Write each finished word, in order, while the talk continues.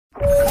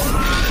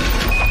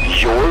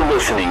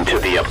listening to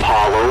the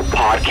Apollo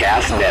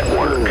Podcast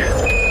Network.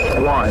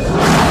 One.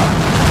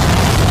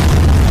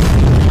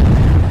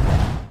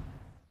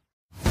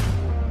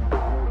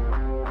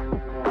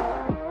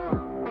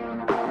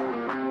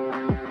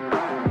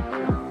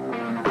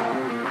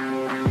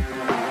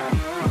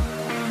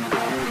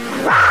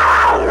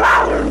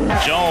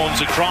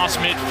 Jones across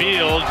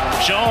midfield.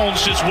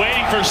 Jones just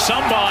waiting for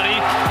somebody.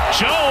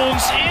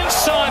 Jones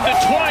inside the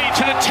 20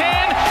 to the 10,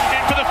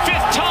 and for the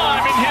fifth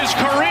time in his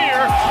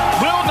career,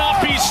 will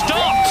not be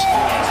stopped.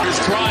 Here's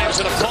Grimes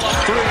in a pull-up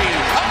three.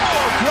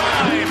 Oh,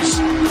 Grimes,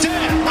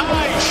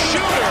 dead-eye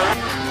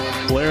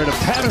shooter. Blair to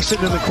Patterson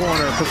in the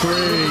corner for three.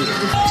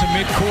 To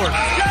midcourt.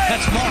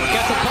 That's Mark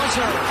at the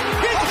buzzer.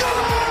 It's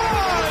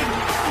gone!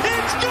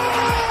 It's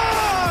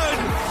gone!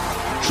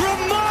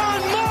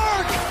 Tremont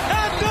Mark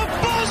at the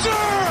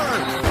buzzer!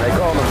 They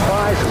call the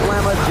Phi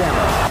Slamma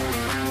Jamma.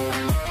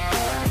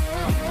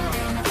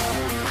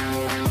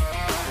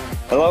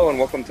 Hello and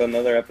welcome to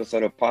another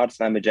episode of Pod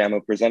Slamma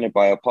Jamma presented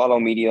by Apollo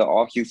Media,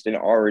 all Houston,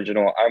 all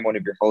original. I'm one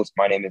of your hosts.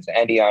 My name is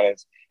Andy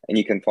Yanez, and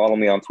you can follow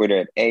me on Twitter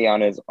at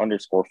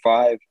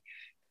ayanez_5.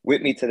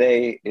 With me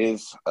today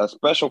is a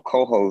special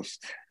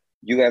co-host.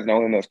 You guys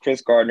know him as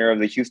Chris Gardner of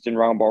the Houston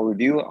Roundball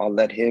Review. I'll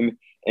let him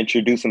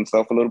introduce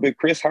himself a little bit.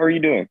 Chris, how are you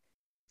doing?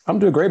 I'm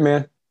doing great,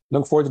 man.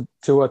 Looking forward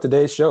to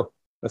today's show.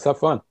 Let's have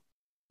fun.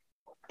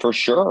 For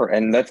sure.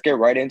 And let's get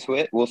right into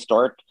it. We'll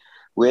start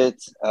with,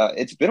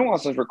 it's been a while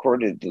since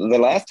recorded. The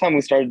last time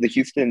we started,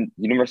 the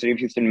University of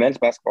Houston men's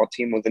basketball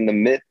team was in the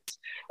midst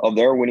of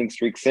their winning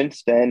streak.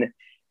 Since then,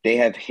 they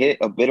have hit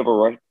a bit of a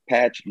rough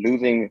patch,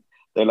 losing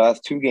their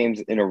last two games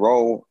in a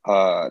row.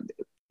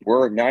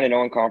 We're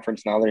 9-0 in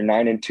conference now. They're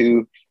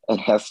 9-2 and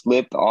have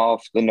slipped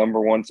off the number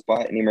one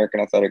spot in the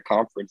American Athletic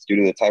Conference due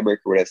to the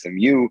tiebreaker with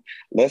SMU.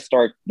 Let's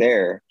start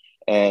there.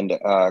 And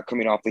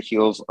coming off the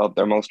heels of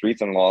their most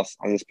recent loss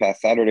on this past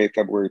Saturday,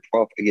 February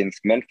 12th against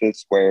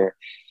Memphis, where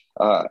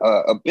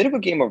a bit of a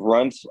game of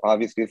runs.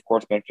 Obviously, of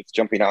course, Memphis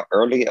jumping out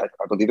early. I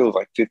believe it was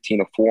like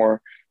 15-4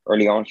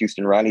 early on.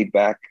 Houston rallied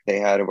back. They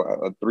had a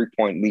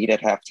 3-point lead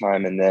at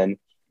halftime, and then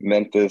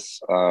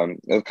Memphis, it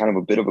was kind of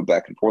a bit of a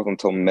back and forth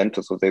until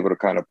Memphis was able to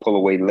kind of pull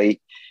away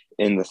late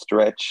in the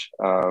stretch.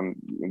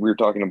 We were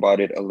talking about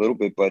it a little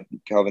bit, but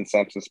Kelvin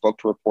Sampson spoke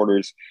to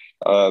reporters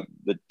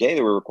the day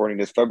they were recording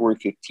this, February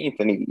 15th,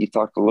 and he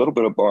talked a little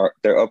bit about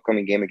their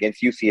upcoming game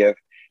against UCF.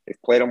 They've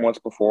played them once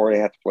before. They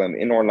had to play them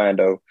in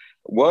Orlando.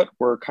 What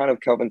were kind of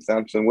Kelvin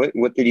Sampson,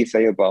 what did he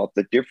say about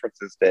the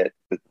differences that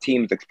the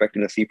team's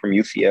expecting to see from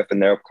UCF in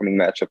their upcoming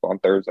matchup on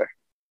Thursday?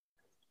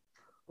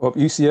 Well,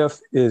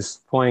 UCF is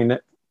playing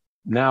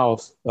now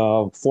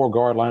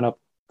four-guard lineup,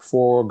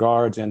 4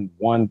 guards and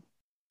one,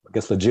 I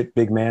guess, legit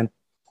big man.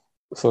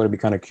 So it'd be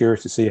kind of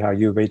curious to see how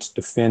U of H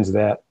defends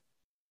that,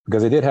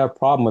 because they did have a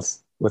problem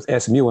with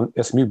SMU, and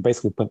SMU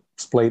basically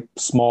played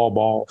small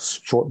ball,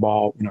 short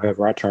ball,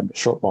 however I term it,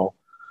 short ball,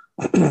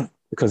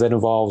 because that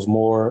involves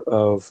more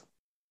of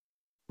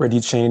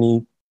Reggie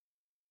Chaney,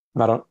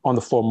 not on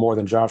the floor more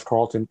than Josh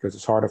Carlton, because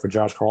it's harder for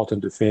Josh Carlton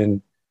to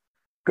defend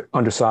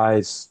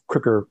undersized,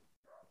 quicker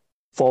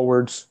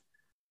forwards.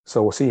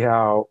 So we'll see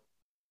how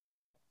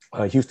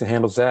Houston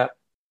handles that.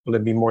 Will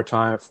there be more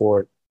time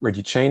for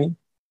Reggie Chaney,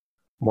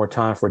 more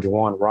time for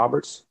Juwan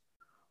Roberts?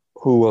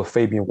 Who will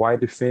Fabian White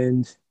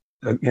defend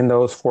in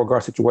those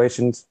 4-guard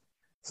situations?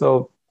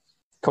 So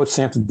Coach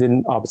Sampson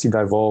didn't obviously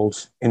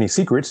divulge any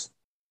secrets.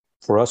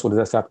 For us, we'll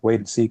just have to wait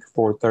and see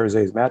for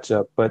Thursday's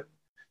matchup. But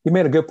he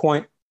made a good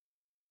point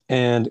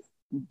and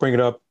bring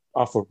it up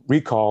off of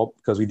recall,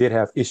 because we did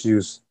have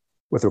issues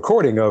with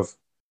recording of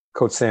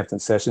Coach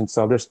Sampson's session.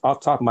 So just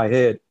off the top of my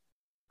head,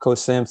 Coach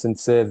Sampson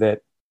said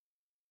that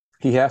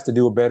he has to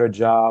do a better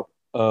job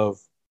of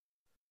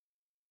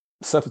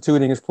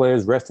substituting his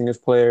players, resting his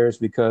players,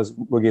 because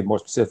we'll get more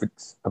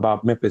specifics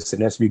about Memphis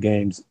and SMU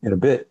games in a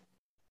bit.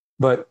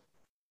 But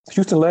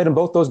Houston led in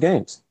both those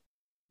games.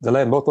 They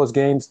led in both those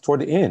games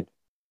toward the end,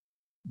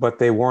 but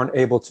they weren't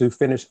able to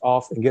finish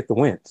off and get the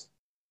wins.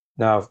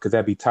 Now, could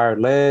that be tired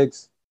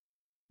legs,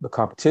 the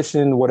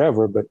competition,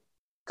 whatever? But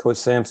Coach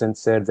Sampson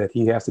said that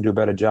he has to do a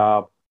better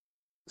job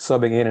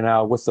subbing in and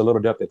out with the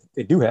little depth that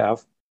they do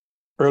have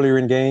earlier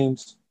in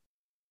games,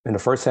 in the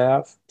first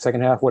half,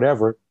 second half,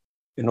 whatever,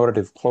 in order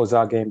to close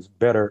out games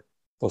better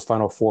those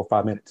final 4 or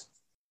 5 minutes.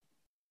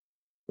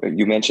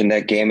 You mentioned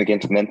that game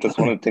against Memphis.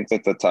 One of the things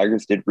that the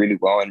Tigers did really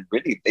well, and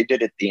really they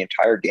did it the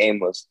entire game,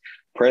 was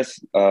press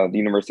the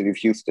University of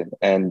Houston.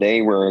 And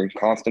they were in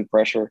constant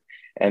pressure,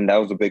 and that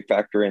was a big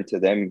factor into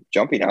them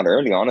jumping out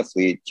early.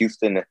 Honestly,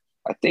 Houston,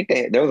 I think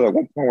there was at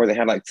one point where they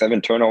had like 7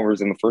 turnovers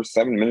in the first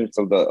 7 minutes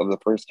of the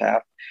first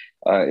half.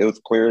 It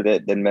was clear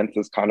that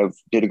Memphis kind of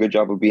did a good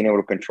job of being able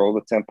to control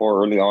the tempo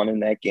early on in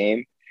that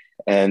game.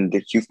 And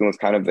Houston was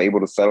kind of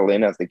able to settle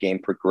in as the game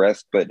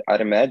progressed. But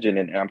I'd imagine,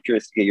 and I'm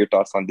curious to get your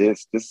thoughts on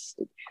this,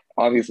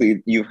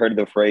 obviously you've heard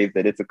the phrase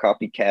that it's a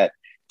copycat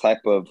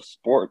type of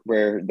sport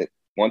where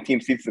one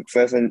team sees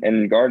success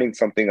in guarding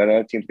something,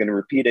 another team's going to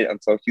repeat it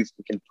until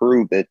Houston can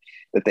prove that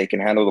they can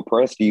handle the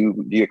press. Do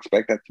you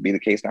expect that to be the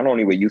case, not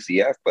only with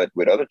UCF, but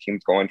with other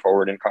teams going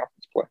forward in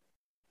conference play?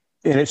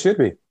 And it should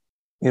be.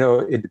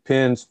 It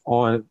depends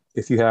on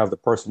if you have the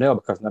personnel,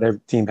 because not every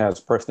team has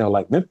personnel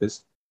like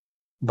Memphis,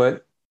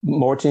 but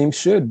more teams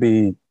should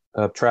be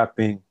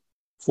trapping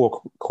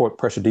full court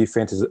pressure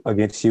defenses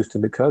against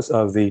Houston because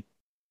of the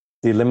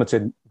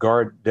limited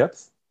guard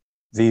depth,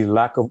 the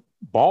lack of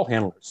ball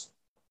handlers,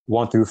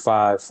 1 through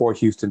 5 for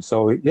Houston.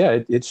 So yeah,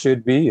 it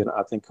should be, and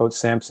I think Coach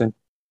Sampson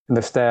and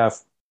the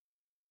staff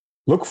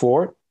look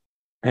for it.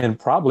 And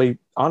probably,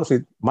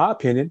 honestly, my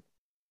opinion,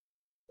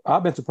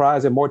 I've been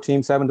surprised that more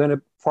teams haven't done it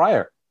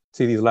prior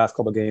to these last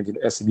couple of games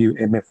in SMU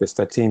and Memphis,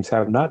 that teams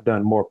have not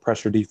done more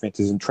pressure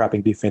defenses and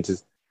trapping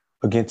defenses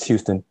against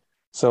Houston.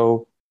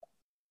 So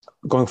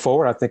going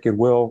forward, I think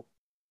we'll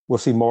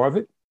see more of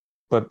it.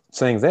 But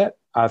saying that,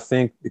 I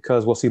think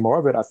because we'll see more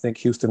of it, I think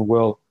Houston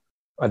will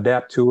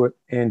adapt to it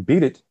and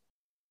beat it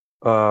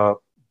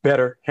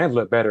better, handle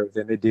it better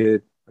than they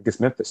did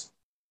against Memphis.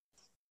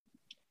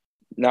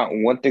 Now,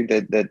 one thing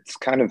that's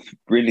kind of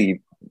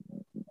really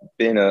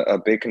been a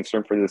big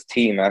concern for this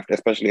team,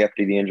 especially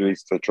after the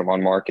injuries to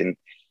Tremont Mark and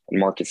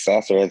Marcus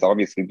Sasser, has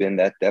obviously been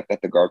that depth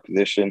at the guard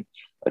position.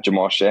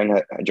 Jamal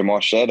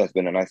Shead has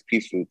been a nice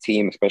piece for the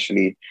team,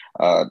 especially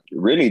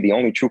really the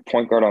only true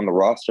point guard on the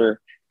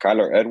roster.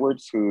 Kyler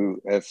Edwards,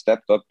 who has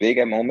stepped up big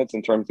at moments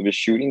in terms of his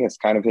shooting, has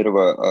kind of hit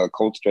a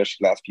cold stretch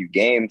the last few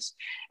games.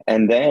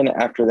 And then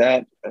after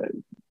that,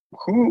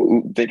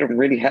 who they don't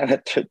really have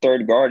a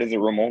third guard. Is it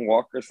Ramon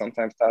Walker?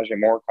 Sometimes Tajay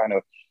Moore kind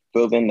of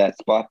fills in that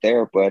spot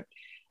there. But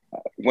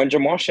when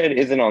Jamal Shead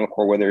isn't on the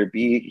court, whether it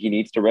be he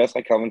needs to rest,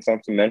 like Kelvin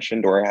Sampson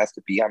mentioned, or it has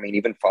to be,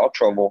 even foul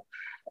trouble,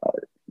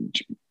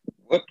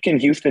 what can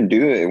Houston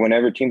do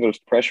whenever teams are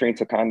pressuring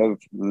to kind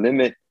of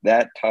limit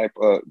that type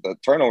of the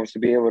turnovers, to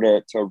be able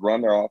to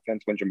run their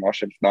offense when Jamal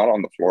Shead's not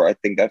on the floor? I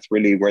think that's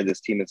really where this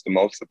team is the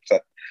most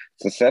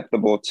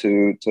susceptible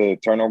to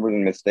turnovers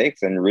and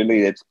mistakes. And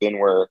really, it's been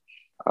where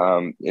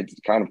it's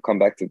kind of come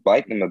back to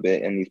bite them a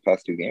bit in these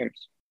past 2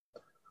 games.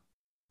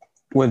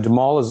 When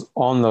Jamal is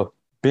on the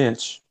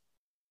bench,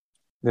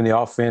 then the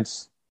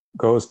offense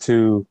goes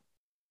to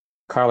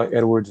Kyler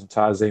Edwards and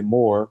Tajay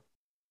Moore.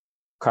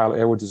 Kyler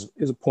Edwards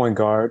is a point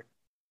guard,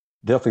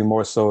 definitely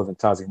more so than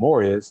Tajay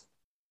Moore is.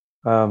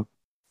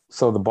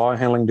 So the ball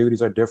handling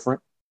duties are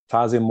different.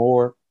 Tajay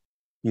Moore,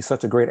 he's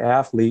such a great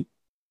athlete,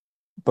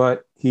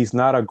 but he's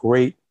not a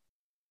point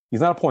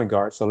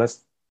guard. So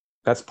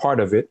that's part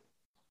of it.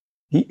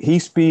 He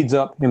speeds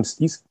up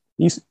himself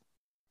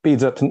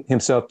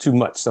too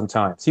much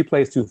sometimes. He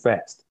plays too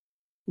fast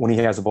when he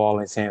has the ball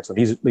in his hands. So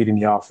he's leading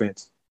the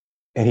offense,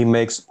 and he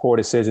makes poor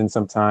decisions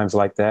sometimes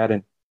like that.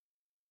 And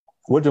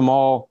with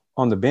Jamal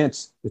on the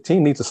bench, the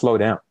team needs to slow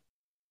down.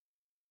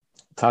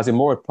 Tajay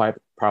Moore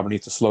probably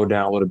needs to slow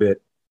down a little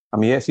bit.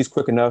 Yes, he's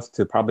quick enough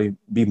to probably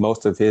beat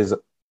most of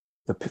the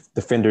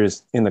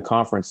defenders in the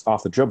conference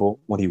off the dribble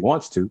when he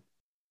wants to.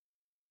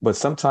 But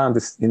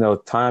sometimes,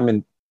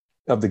 timing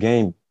of the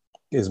game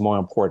is more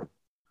important.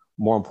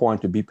 More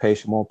important to be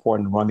patient, more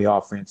important to run the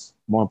offense,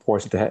 more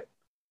important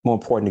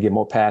to get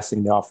more passing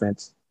in the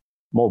offense,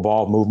 more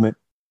ball movement,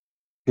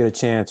 get a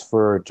chance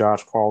for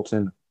Josh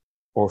Carlton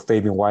or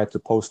Fabian White to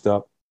post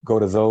up, go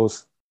to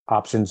those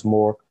options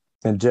more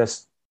than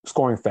just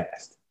scoring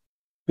fast.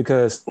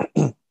 Because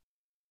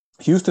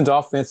Houston's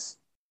offense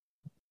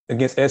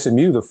against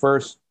SMU, the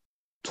first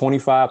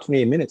 25,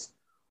 28 minutes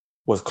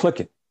was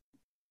clicking.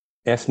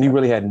 SMU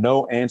really had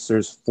no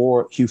answers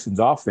for Houston's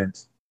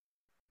offense,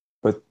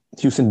 but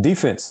Houston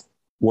defense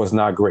was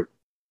not great.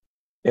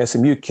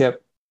 SMU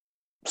kept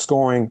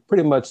scoring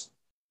pretty much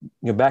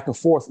back and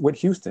forth with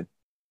Houston,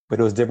 but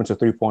it was different to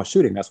 3-point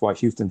shooting. That's why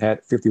Houston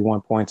had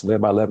 51 points,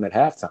 led by 11 at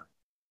halftime.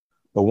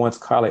 But once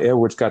Kyler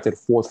Edwards got that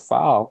 4th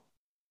foul,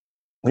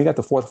 when he got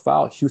the 4th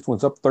foul, Houston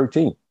was up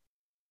 13.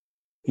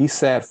 He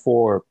sat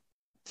for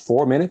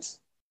 4 minutes,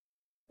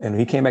 and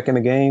he came back in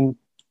the game,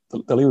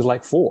 the lead was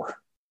like 4,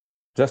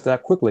 just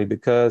that quickly,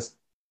 because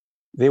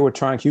they were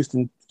trying.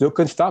 Houston still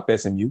couldn't stop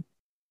SMU,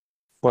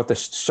 but the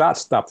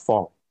shots stopped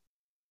falling.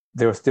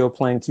 They were still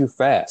playing too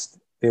fast.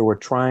 They were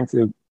trying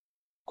to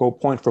go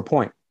point for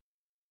point.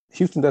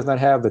 Houston does not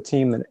have the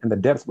team and the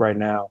depth right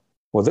now,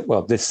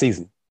 this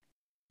season,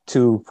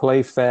 to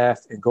play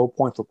fast and go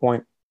point for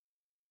point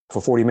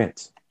for 40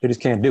 minutes. They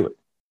just can't do it.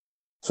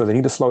 So they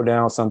need to slow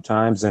down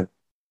sometimes. And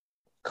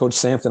Coach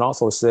Sampson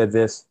also said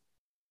this,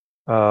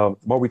 the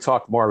more we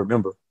talked, the more I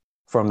remember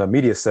from the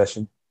media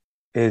session,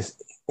 is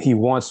he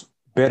wants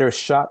better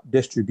shot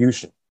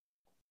distribution.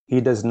 He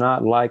does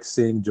not like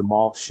seeing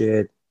Jamal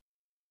Shead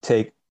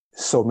take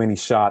so many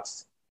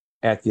shots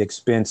at the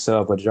expense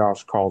of a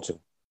Josh Carlton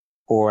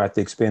or at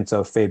the expense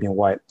of Fabian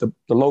White, the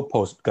low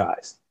post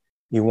guys.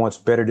 He wants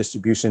better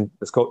distribution.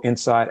 Let's go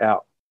inside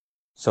out.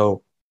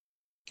 So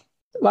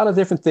a lot of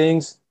different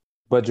things,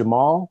 but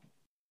Jamal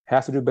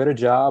has to do a better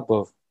job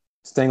of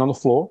staying on the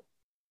floor,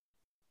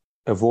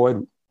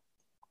 avoid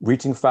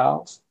reaching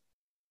fouls,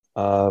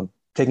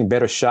 taking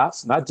better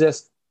shots, not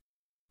just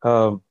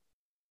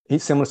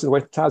he's similar to the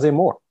way Tajay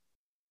Moore.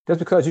 Just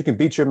because you can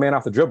beat your man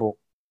off the dribble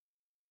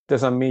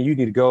doesn't mean you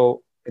need to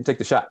go and take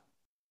the shot.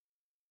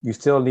 You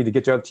still need to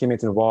get your other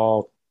teammates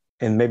involved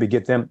and maybe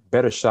get them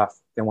better shot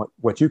than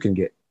what you can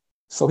get.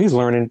 So he's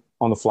learning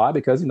on the fly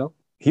because,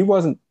 he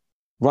wasn't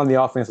running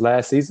the offense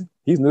last season.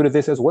 He's new to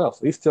this as well.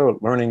 So he's still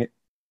learning it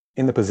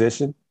in the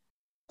position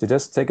to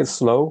just take it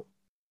slow,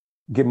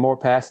 get more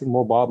passing,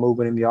 more ball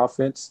movement in the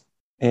offense.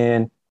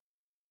 And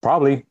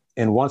probably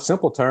in one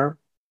simple term,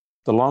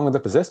 the longer the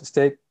possessions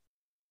take,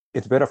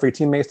 it's better for your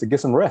teammates to get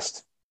some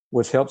rest,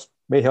 which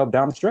may help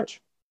down the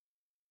stretch.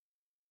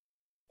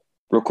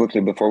 Real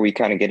quickly, before we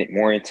kind of get it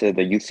more into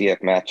the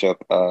UCF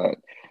matchup,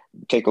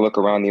 take a look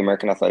around the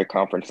American Athletic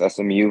Conference.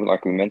 SMU,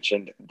 like we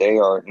mentioned, they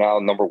are now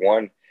number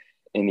one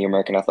in the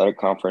American Athletic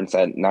Conference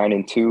at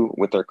 9-2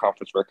 with their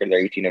conference record.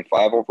 They're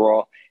 18-5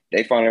 overall.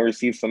 They finally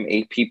received some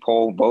AP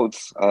poll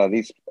votes.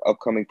 These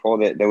upcoming poll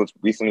that was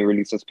recently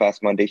released this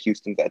past Monday,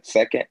 Houston's at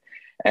second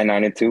at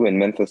 9-2, and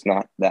Memphis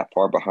not that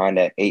far behind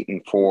at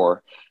 8-4.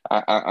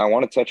 I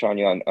want to touch on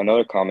you on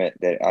another comment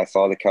that I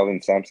saw that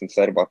Kelvin Sampson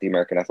said about the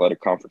American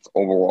Athletic Conference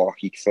overall.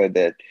 He said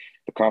that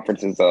the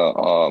conference is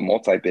a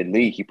multi-bid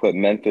league. He put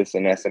Memphis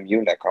and SMU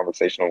in that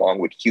conversation along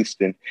with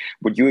Houston.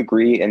 Would you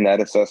agree in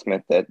that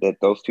assessment that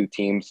those two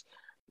teams,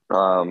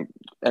 and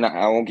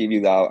I won't give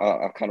you that,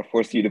 I'll kind of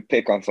force you to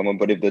pick on someone,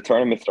 but if the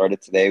tournament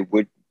started today,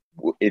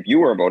 if you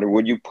were a voter,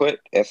 would you put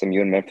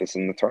SMU and Memphis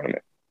in the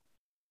tournament?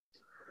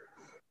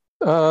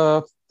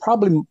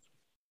 Probably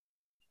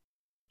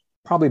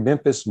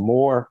Memphis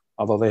more,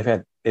 although they've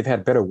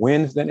had better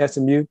wins than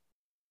SMU,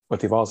 but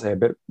they've also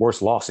had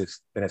worse losses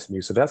than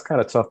SMU. So that's kind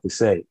of tough to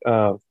say.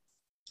 But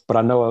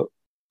I know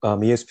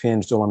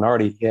ESPN's Joe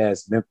Lunardi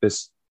has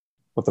Memphis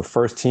with the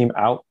first team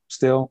out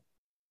still,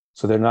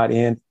 so they're not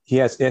in. He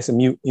has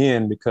SMU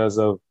in because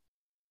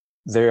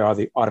they are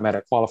the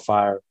automatic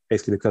qualifier,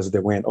 basically because of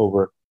their win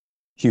over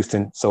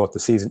Houston. So if the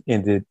season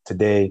ended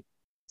today,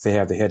 they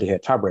have the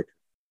head-to-head tiebreaker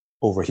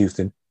over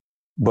Houston.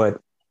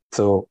 But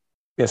so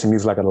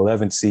SMU's like an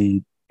 11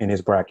 seed in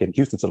his bracket.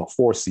 Houston's still a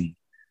 4 seed.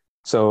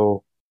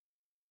 So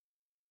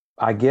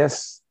I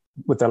guess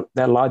with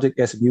that logic,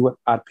 SMU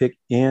I'd pick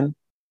in.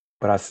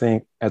 But I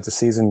think as the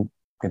season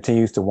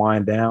continues to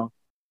wind down,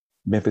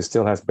 Memphis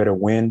still has better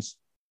wins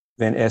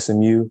than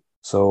SMU.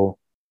 So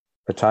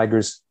the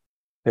Tigers,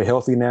 they're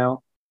healthy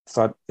now.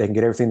 So they can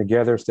get everything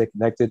together, stay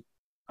connected.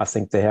 I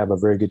think they have a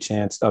very good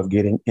chance of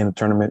getting in the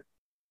tournament.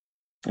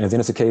 And then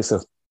it's a case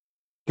of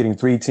getting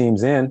 3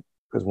 teams in,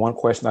 because one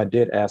question I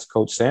did ask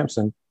Coach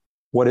Sampson,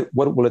 what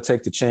will it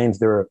take to change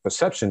their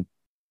perception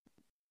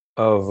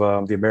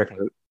of the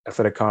American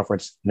Athletic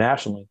Conference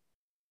nationally?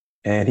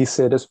 And he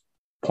said this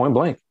point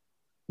blank: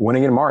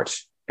 winning in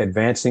March,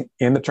 advancing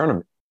in the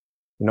tournament.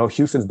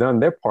 Houston's done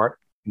their part,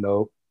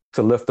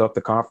 to lift up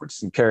the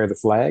conference and carry the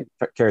flag,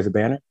 carry the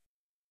banner.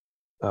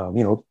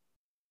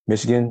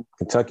 Michigan,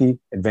 Kentucky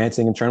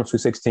advancing in terms of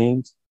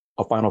 16s,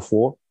 a Final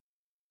Four,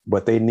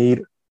 but they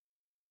need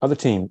other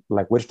teams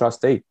like Wichita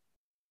State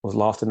was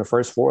lost in the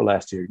first 4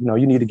 last year.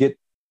 You need to get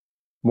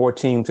more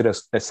teams to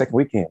that second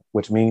weekend,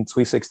 which means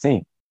Sweet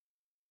 16.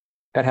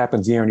 That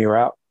happens year in, year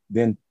out.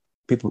 Then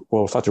people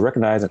will start to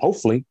recognize and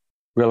hopefully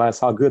realize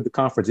how good the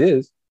conference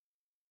is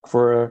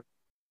for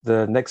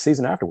the next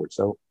season afterwards.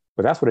 So,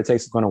 but that's what it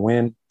takes. It's going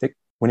to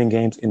winning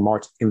games in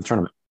March in the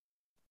tournament.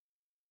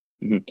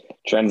 Mm-hmm.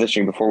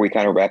 Transitioning before we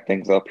kind of wrap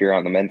things up here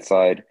on the men's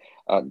side,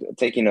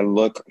 taking a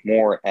look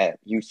more at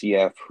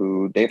UCF,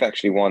 who they've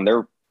actually won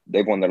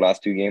they've won their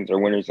last 2 games. They're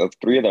winners of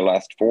 3 of their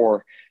last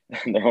 4.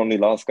 Their only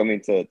loss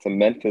coming to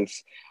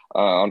Memphis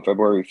on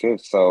February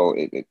 5th. So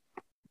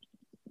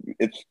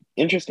it's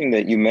interesting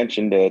that you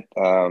mentioned it.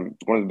 One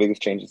of the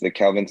biggest changes that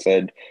Calvin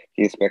said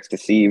he expects to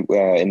see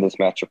in this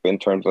matchup in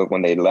terms of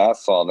when they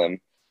last saw them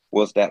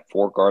was that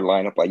 4-guard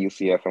lineup by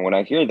UCF. And when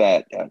I hear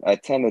that, I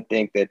tend to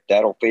think that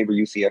that'll favor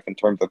UCF in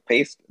terms of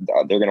pace.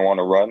 They're going to want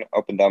to run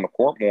up and down the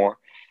court more.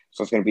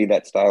 So it's going to be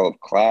that style of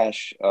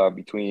clash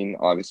between,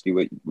 obviously,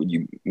 what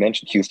you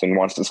mentioned. Houston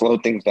wants to slow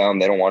things down.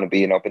 They don't want to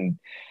be an up and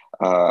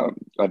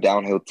a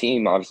downhill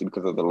team, obviously,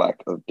 because of the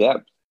lack of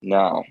depth.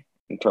 Now,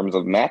 in terms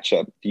of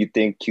matchup, do you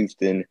think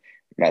Houston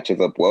matches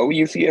up well with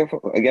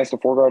UCF against the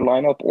 4-guard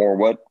lineup, or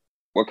what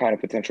kind of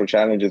potential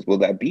challenges will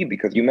that be?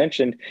 Because you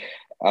mentioned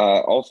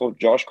also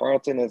Josh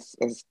Carlton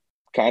has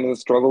kind of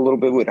struggled a little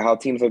bit with how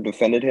teams have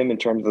defended him in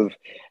terms of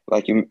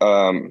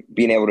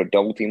being able to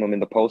double team him in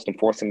the post and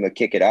force him to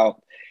kick it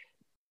out.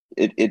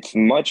 It's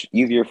much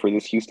easier for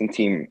this Houston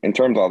team in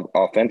terms of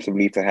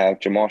offensively to have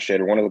Jamal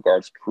Shader, one of the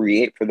guards,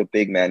 create for the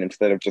big man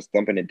instead of just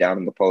dumping it down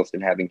in the post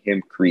and having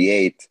him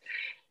create.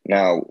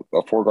 Now,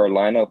 a 4-guard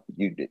lineup,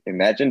 you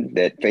imagine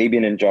that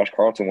Fabian and Josh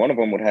Carlton, one of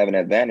them would have an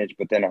advantage,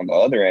 but then on the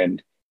other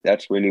end,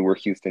 that's really where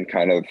Houston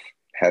kind of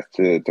has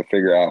to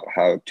figure out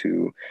how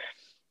to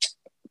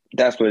 –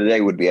 that's where they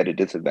would be at a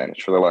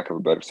disadvantage, for the lack of a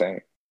better saying.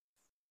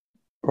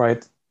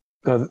 Right.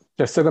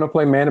 They're still going to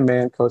play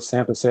man-to-man. Coach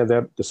Sampson said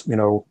that,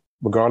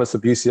 regardless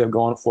of UCF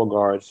going 4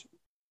 guards,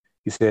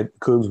 he said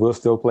Cougs will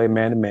still play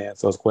man-to-man.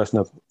 So it's a question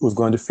of who's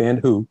going to defend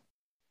who.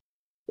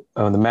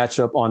 The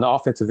matchup on the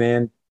offensive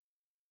end,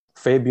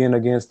 Fabian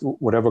against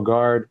whatever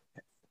guard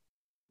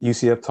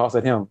UCF toss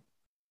at him,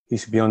 he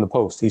should be on the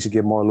post. He should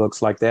get more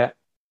looks like that.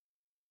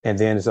 And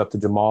then it's up to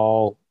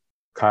Jamal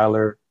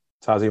Kyler,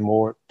 Taze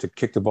Moore to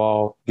kick the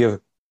ball, give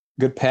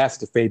good pass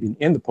to Fabian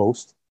in the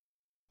post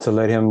to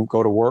let him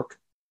go to work,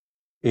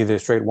 either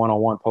straight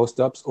one-on-one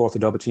post-ups, or if the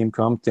double team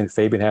comes, then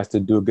Fabian has to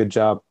do a good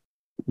job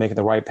making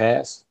the right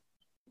pass,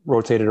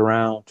 rotate it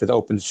around to the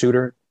open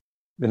shooter.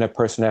 Then that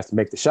person has to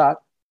make the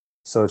shot.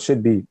 So it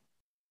should be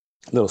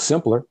a little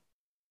simpler.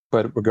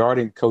 But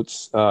regarding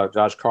Coach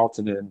Josh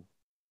Carlton and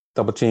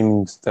double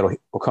teams that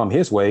will come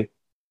his way,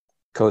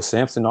 Coach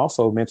Sampson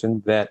also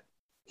mentioned that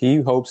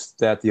he hopes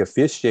that the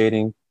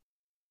officiating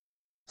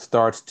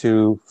starts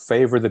to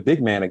favor the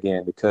big man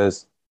again,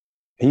 because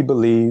he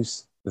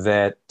believes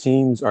that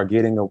teams are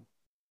getting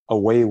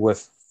away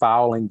with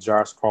fouling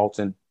Josh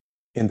Carlton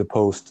in the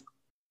post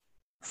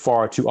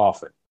far too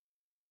often.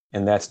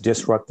 And that's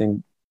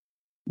disrupting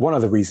one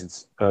of the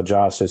reasons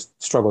Josh has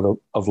struggled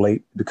of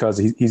late, because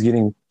he's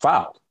getting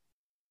fouled.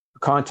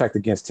 Contact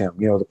against him,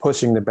 the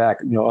pushing the back,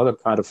 other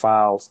kind of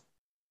fouls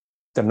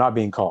that are not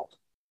being called.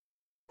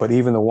 But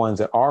even the ones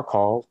that are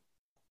called,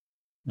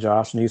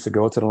 Josh needs to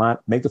go to the line,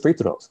 make the free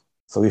throws.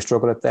 So he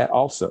struggled at that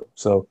also.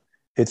 So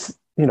it's,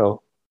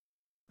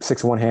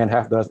 six in one hand,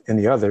 half dozen in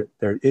the other.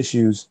 There are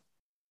issues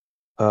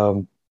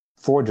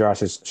for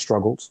Josh's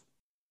struggles.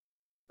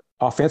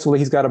 Offensively,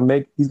 he's got to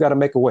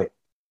make a way.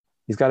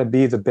 He's got to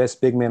be the best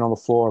big man on the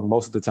floor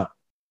most of the time.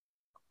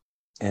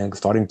 And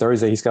starting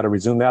Thursday, he's got to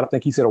resume that. I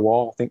think he's hit a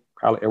wall. I think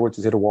Kyle Edwards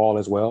has hit a wall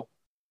as well.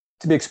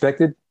 To be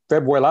expected.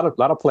 February, a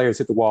lot of players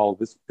hit the wall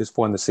this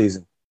point in the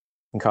season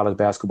in college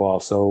basketball.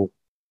 So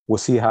we'll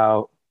see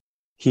how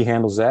he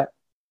handles that.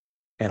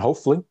 And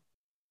hopefully,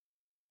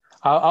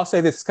 I'll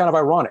say this is kind of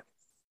ironic,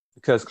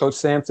 because Coach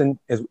Sampson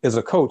is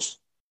a coach.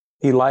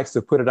 He likes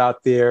to put it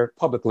out there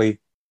publicly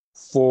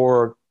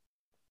for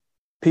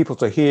people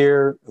to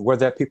hear,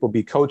 whether that people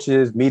be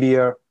coaches,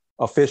 media,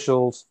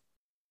 officials,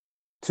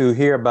 to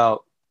hear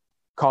about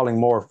calling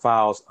more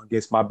fouls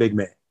against my big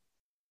man.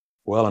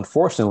 Well,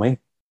 unfortunately,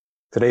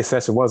 today's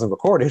session wasn't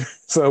recorded,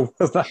 so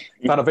it's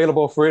not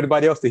available for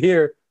anybody else to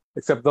hear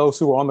except those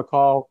who were on the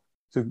call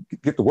to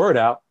get the word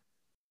out.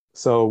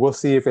 So we'll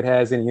see if it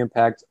has any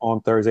impact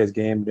on Thursday's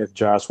game, and if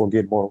Josh will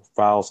get more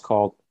fouls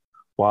called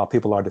while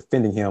people are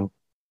defending him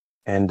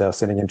and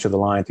sending him to the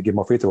line to get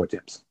more free throw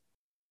attempts.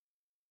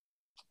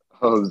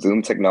 Oh,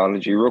 Zoom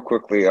technology. Real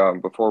quickly,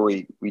 before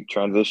we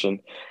transition,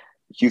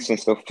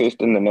 Houston's still fifth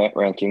in the net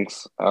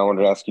rankings. I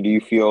wanted to ask you, do you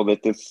feel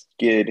that this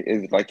skid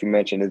is, like you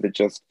mentioned, is it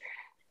just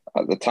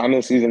the time of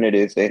the season it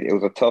is? It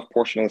was a tough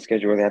portion of the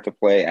schedule they had to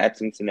play at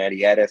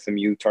Cincinnati, at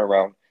SMU, turn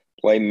around,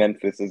 play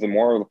Memphis. Is it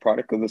more of a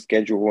product of the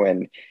schedule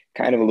and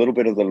kind of a little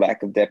bit of the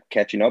lack of depth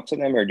catching up to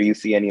them, or do you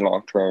see any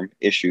long-term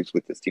issues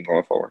with this team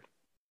going forward?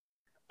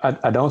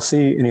 I don't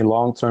see any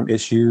long-term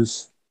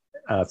issues.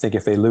 I think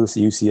if they lose to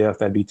UCF,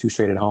 that'd be two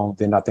straight at home.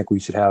 Then I think we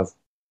should have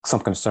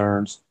some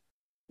concerns.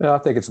 I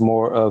think it's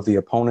more of the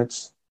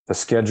opponents, the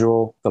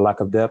schedule, the lack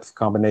of depth,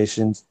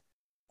 combinations.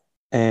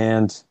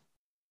 And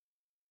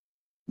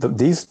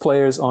these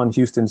players on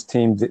Houston's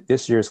team,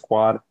 this year's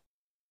squad,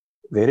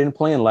 they didn't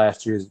play in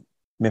last year's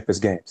Memphis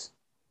games.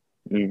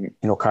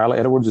 Mm-hmm. Kyler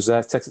Edwards was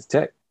at Texas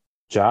Tech.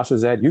 Josh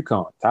was at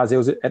UConn. Taze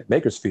was at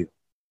Bakersfield.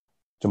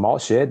 Jamal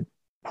Shedd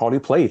hardly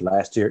played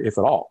last year, if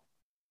at all.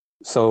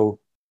 So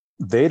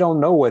they don't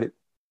know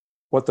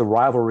what the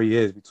rivalry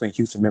is between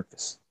Houston and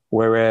Memphis.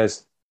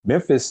 Whereas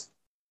Memphis,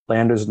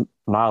 Landers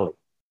Nolly,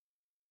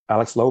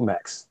 Alex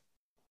Lomax,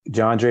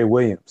 John J.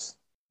 Williams,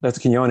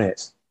 Lester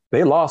Quinones,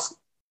 they lost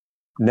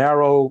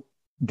narrow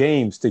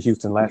games to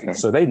Houston last year.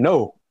 So they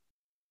know,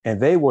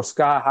 and they were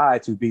sky high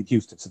to beat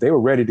Houston. So they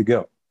were ready to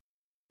go.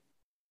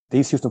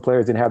 These Houston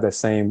players didn't have that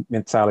same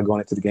mentality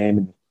going into the game,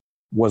 and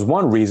was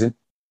one reason,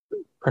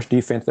 pressure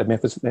defense, that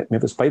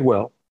Memphis played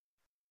well.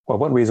 Well,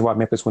 one reason why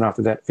Memphis went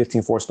after that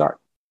 15-4 start.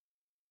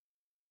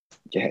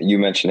 Yeah, you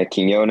mentioned it.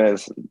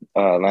 Quinones,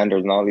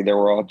 Landers, Nolly, they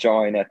were all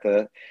jawing at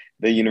the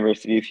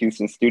University of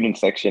Houston student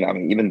section. I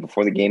mean, even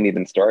before the game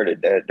even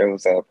started, there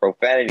was a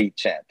profanity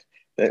chant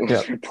that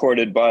was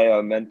reported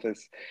by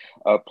Memphis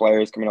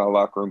players coming out of the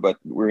locker room. But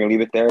we're going to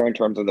leave it there in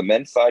terms of the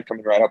men's side.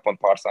 Coming right up on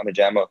Potsdam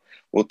Jamma,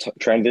 we'll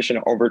transition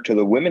over to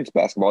the women's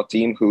basketball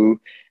team, who,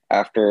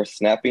 after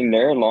snapping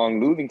their long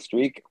losing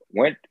streak,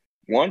 went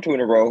 1-2 in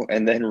a row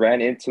and then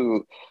ran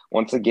into,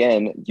 once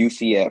again,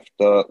 UCF,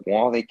 the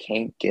wall they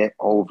can't get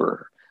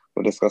over.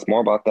 We'll discuss more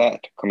about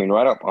that coming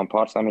right up on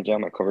Potsdam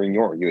Jamma, covering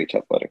your UH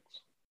athletics.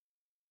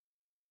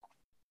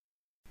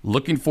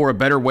 Looking for a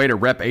better way to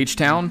rep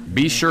H-Town?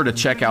 Be sure to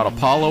check out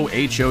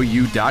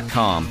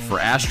ApolloHOU.com for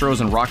Astros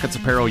and Rockets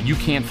apparel you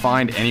can't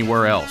find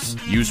anywhere else.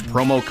 Use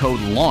promo code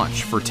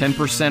LAUNCH for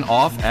 10%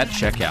 off at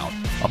checkout.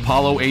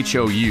 Apollo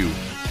HOU.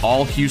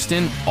 All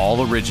Houston,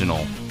 all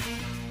original.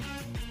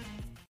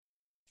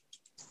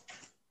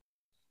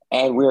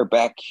 And we're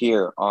back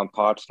here on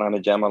Potsdam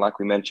Jamma. Like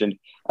we mentioned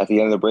at the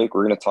end of the break,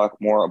 we're going to talk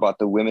more about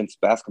the women's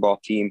basketball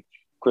team.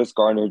 Chris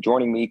Gardner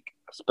joining me,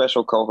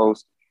 special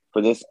co-host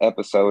for this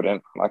episode.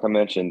 And like I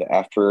mentioned,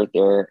 after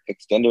their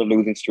extended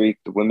losing streak,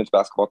 the women's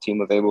basketball team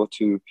was able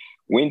to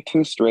win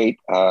 2 straight,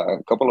 a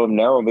couple of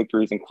narrow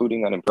victories,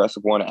 including an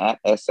impressive one at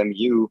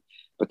SMU.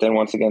 But then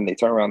once again, they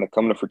turn around, they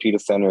come to Fertitta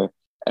Center,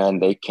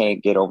 and they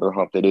can't get over the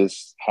hump that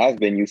has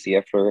been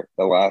UCF for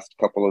the last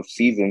couple of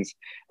seasons.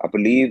 I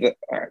believe,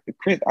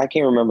 Chris, I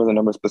can't remember the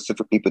number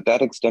specifically, but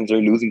that extends their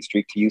losing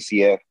streak to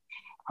UCF.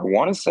 I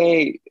want to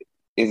say,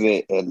 is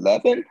it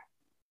 11?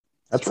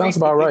 That sounds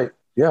about right.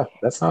 Yeah,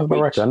 that sounds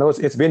about right. I know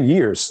it's been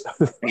years.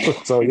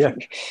 So, yeah.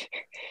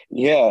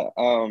 Yeah,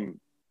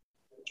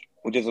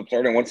 which is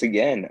absurd. And once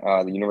again,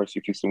 the University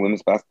of Houston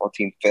women's basketball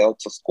team failed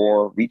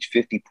to reach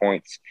 50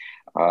 points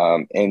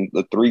in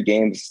the 3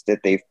 games that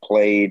they've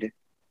played.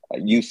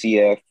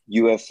 UCF,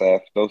 USF,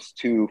 those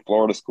 2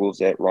 Florida schools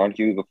that Ron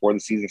Huey, before the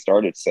season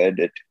started, said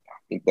that I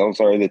think those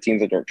are the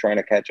teams that are trying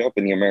to catch up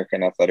in the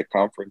American Athletic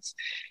Conference.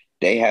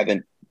 They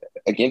haven't,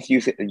 against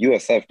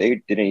USF,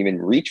 they didn't even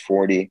reach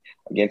 40.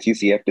 Against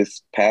UCF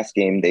this past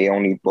game, they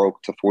only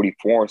broke to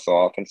 44. So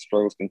offense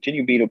struggles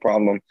continue to be the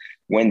problem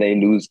when they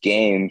lose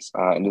games.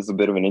 And this is a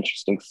bit of an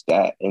interesting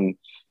stat. And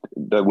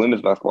the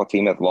women's basketball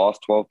team has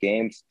lost 12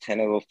 games. 10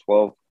 of those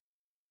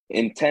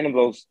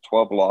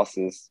 12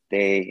 losses,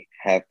 they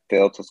have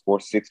failed to score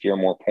 60 or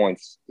more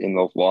points in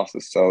those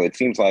losses. So it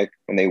seems like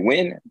when they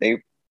win,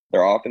 their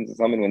offense is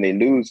something. When they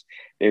lose,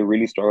 they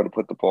really struggle to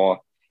put the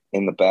ball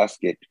in the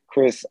basket.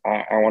 Chris,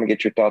 I want to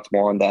get your thoughts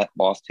more on that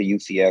loss to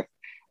UCF.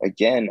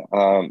 Again,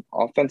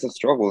 offensive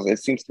struggles. It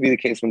seems to be the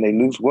case when they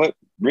lose. What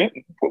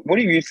have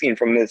you seen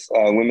from this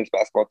women's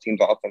basketball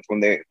team's offense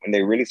when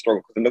they really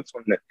struggle? Because it looks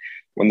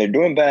when they're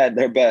doing bad,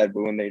 they're bad,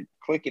 but when they're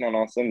clicking on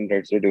all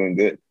cylinders, they're doing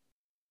good.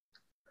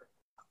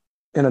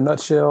 In a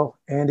nutshell,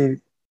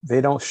 Andy,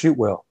 they don't shoot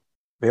well.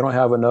 They don't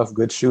have enough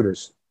good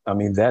shooters. I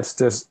mean, that's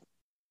just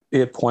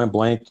it, point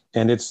blank,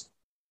 and it's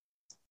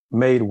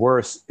made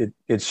worse.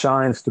 It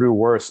shines through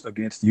worse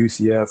against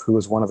UCF, who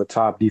is one of the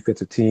top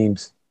defensive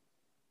teams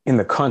in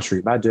the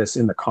country, not just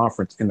in the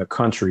conference, in the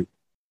country.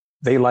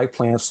 They like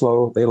playing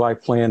slow. They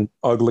like playing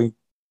ugly.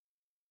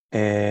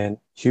 And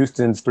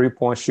Houston's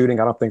 3-point shooting,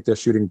 I don't think they're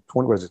shooting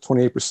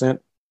 28%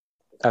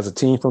 as a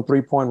team from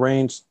 3-point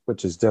range,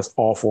 which is just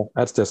awful.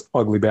 That's just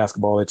ugly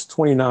basketball. It's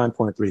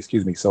 29.3,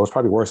 excuse me. So it's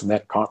probably worse than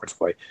that in conference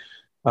play.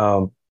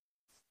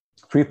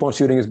 3-point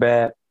shooting is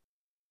bad.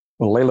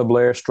 When Layla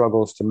Blair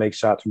struggles to make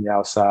shots from the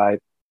outside,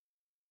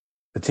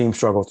 the team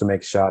struggles to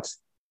make shots.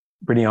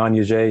 Brittany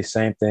Anyajay,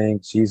 same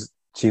thing. She's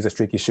a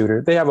streaky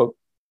shooter. They have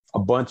a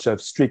bunch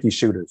of streaky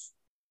shooters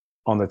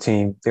on the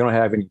team. They don't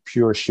have any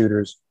pure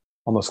shooters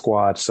on the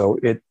squad. So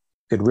it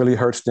really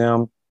hurts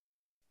them.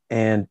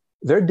 And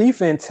their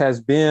defense has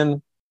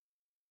been,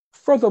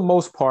 for the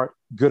most part,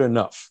 good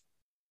enough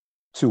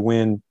to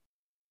win,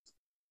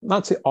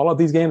 not to all of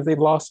these games they've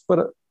lost,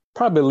 but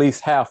probably at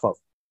least half of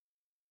them.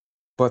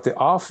 But the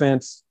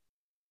offense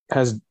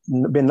has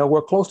been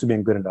nowhere close to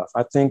being good enough.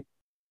 I think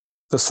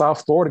the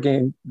South Florida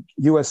game,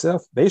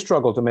 USF, they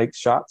struggled to make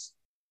shots.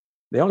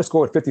 They only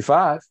scored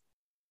 55,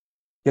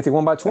 yet they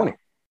won by 20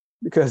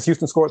 because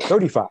Houston scored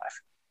 35.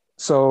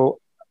 So,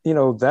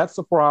 that's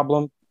a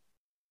problem.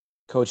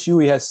 Coach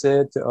Huey has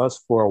said to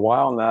us for a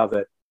while now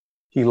that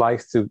he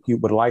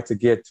would like to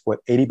get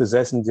 80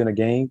 possessions in a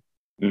game.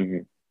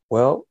 Mm-hmm.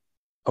 Well,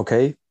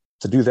 okay,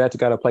 to do that, you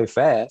got to play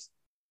fast,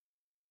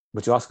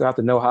 but you also have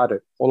to know how to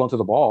hold onto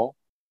the ball,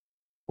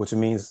 which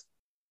means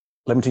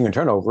limiting your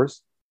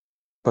turnovers,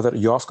 but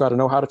you also got to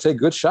know how to take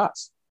good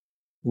shots.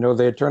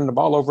 They're turning the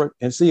ball over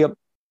and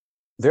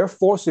they're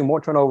forcing more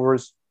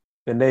turnovers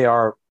than they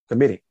are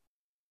committing,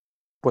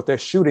 but they're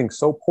shooting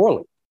so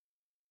poorly.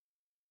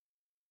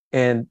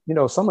 And,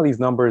 some of these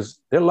numbers,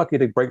 they're lucky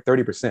to break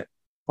 30%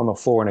 on the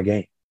floor in a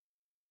game.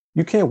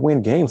 You can't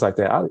win games like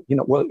that.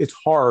 It's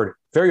hard,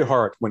 very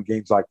hard to win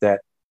games like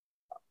that.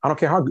 I don't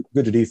care how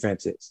good your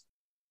defense is.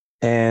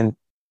 And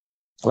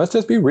let's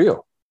just be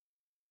real.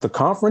 The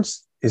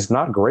conference is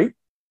not great.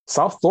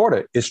 South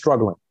Florida is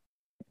struggling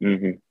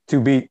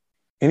to beat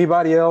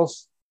anybody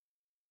else.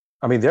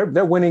 I mean,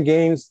 they're winning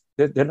games.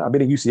 They're not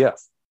beating UCF.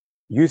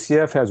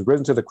 UCF has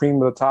risen to the cream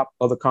of the top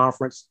of the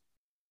conference.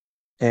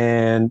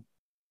 And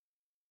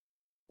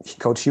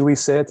Coach Huey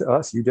said to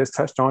us, you just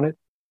touched on it,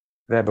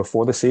 that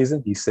before the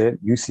season, he said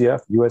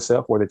UCF,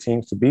 USF were the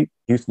teams to beat.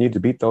 You need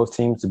to beat those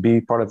teams to be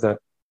part of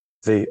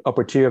the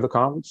upper tier of the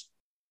conference.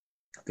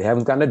 They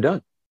haven't gotten it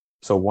done.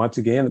 So once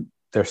again,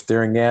 they're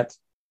staring at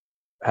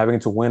having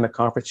to win a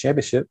conference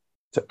championship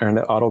to earn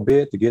the auto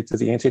bid to get to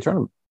the NCAA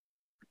tournament.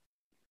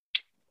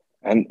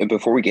 And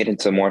before we get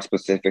into more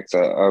specifics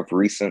of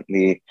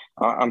recently,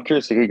 I'm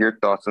curious to hear your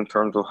thoughts in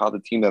terms of how the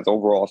team has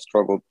overall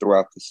struggled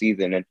throughout the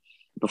season. And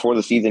before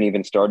the season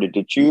even started,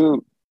 did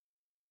you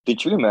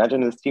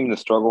imagine this team to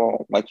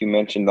struggle, like you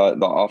mentioned, the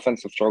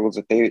offensive struggles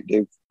that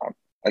they've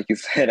like you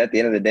said, at the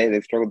end of the day,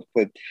 they've struggled to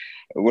put,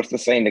 what's the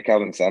saying that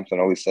Calvin Sampson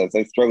always says,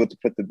 they've struggled to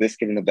put the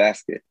biscuit in the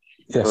basket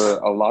for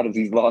a lot of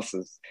these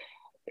losses.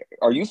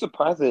 Are you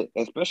surprised that,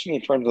 especially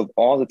in terms of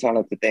all the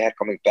talent that they had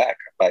coming back,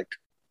 like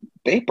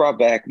they brought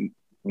back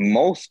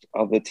most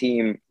of the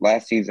team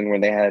last season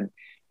when they had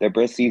their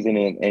best season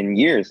in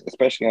years,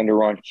 especially under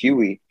Ron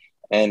Huey.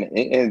 And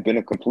it has been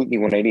a completely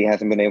 180.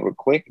 Hasn't been able to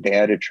click. They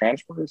added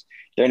transfers.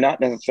 They're not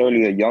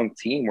necessarily a young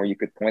team where you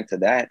could point to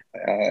that.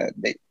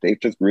 They've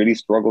just really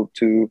struggled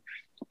to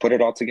put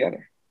it all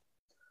together.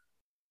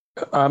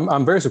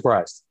 I'm very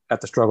surprised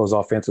at the struggles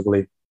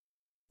offensively.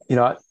 You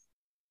know,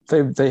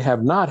 they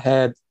have not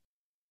had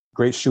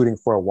great shooting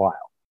for a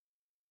while,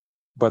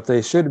 but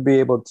they should be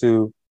able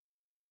to,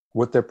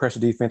 with their pressure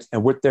defense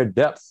and with their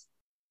depth,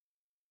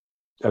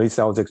 at least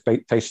that was the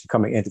expectation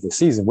coming into the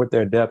season, with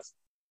their depth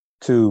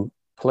to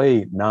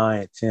play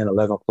 9, 10,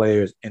 11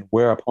 players and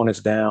wear opponents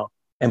down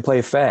and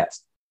play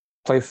fast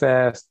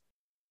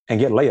and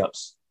get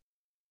layups.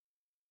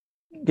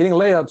 Getting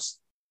layups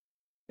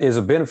is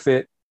a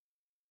benefit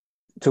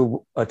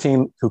to a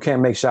team who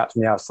can't make shots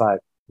from the outside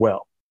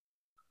well.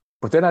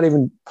 But they're not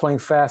even playing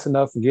fast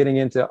enough and getting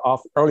into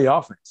early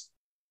offense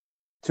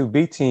to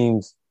beat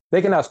teams.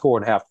 They cannot score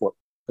in half court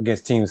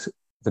against teams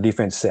the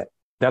defense set.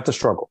 That's a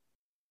struggle.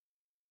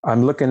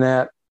 I'm looking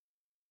at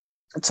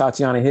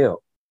Tatiana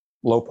Hill,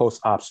 low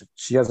post option.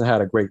 She hasn't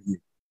had a great year.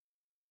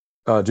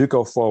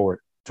 JUCO forward,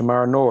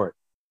 Tamara Nord,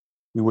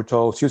 we were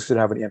told she should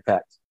have an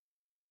impact.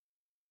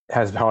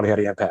 Has hardly had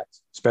an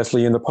impact,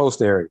 especially in the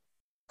post area.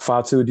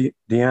 Fatu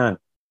Dian,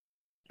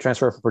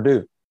 transfer from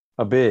Purdue,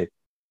 a big.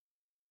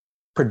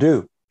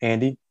 Purdue,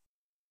 Andy,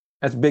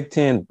 that's Big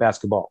Ten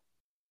basketball.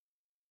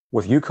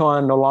 With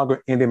UConn no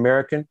longer in the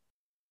American,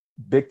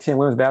 Big Ten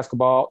women's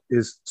basketball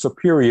is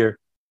superior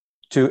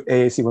to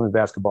AAC women's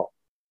basketball.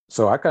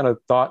 So I kind of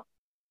thought,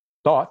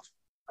 I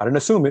didn't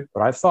assume it,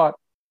 but I thought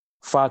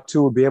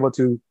Fatu would be able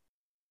to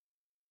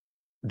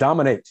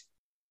dominate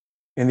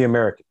in the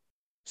American.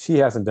 She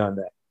hasn't done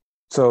that.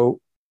 So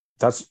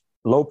that's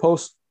low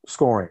post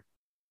scoring.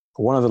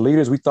 One of the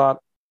leaders we thought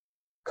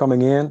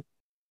coming in,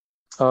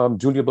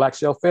 Julia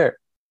Blackshell-Fair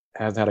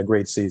hasn't had a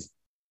great season.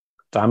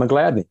 Diamond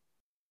Gladney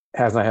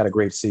has not had a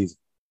great season.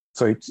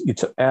 So you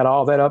add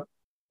all that up,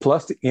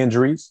 plus the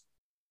injuries,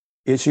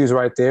 issues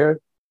right there.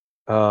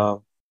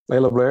 Layla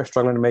Blair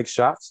struggling to make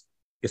shots.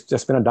 It's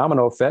just been a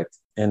domino effect,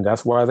 and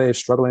that's why they're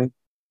struggling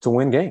to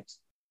win games.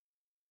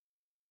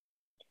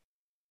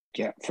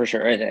 Yeah, for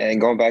sure. And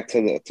going back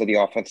to the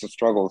offensive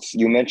struggles,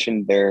 you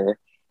mentioned their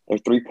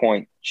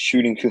 3-point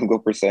shooting field goal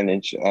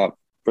percentage for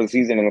the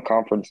season in the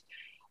conference.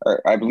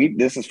 I believe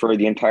this is for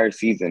the entire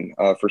season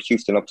for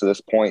Houston up to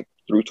this point.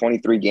 Through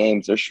 23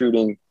 games, they're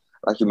shooting,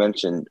 like you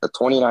mentioned, a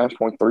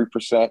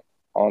 29.3%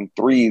 on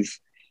threes.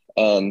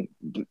 And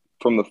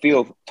from the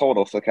field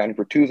total, so accounting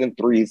for twos and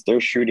threes,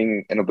 they're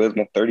shooting an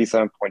abysmal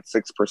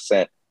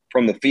 37.6%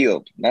 from the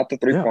field, not the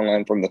three-point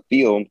line, from the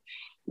field,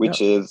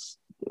 which is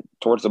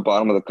towards the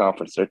bottom of the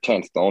conference. They're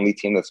 10th. The only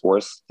team that's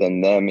worse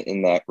than them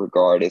in that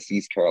regard is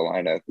East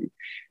Carolina, who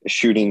is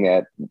shooting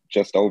at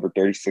just over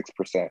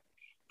 36%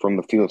 from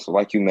the field. So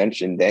like you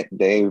mentioned, that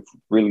they've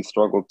really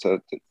struggled to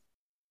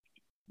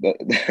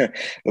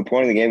the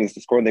point of the game is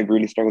to score. They've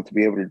really struggled to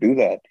be able to do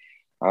that.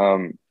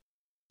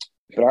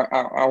 But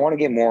I want to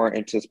get more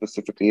into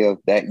specifically of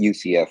that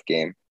UCF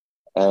game,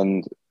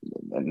 and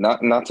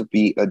not to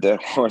beat a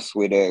dead horse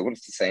with what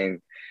is the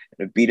saying?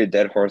 Beat a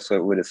dead horse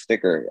with a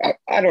sticker.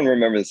 I don't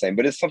remember the saying,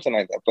 but it's something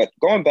like that. But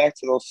going back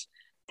to those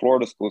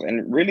Florida schools,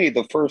 and really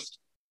the first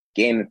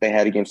game that they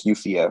had against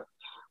UCF,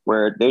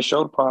 where they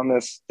showed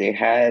promise, they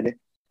had,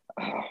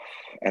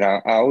 and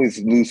I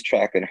always lose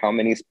track of how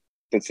many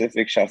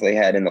specific shots they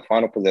had in the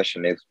final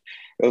possession. It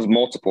was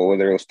multiple,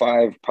 whether it was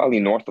 5, probably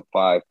north of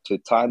 5, to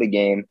tie the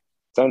game,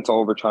 send to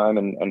overtime,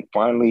 and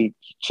finally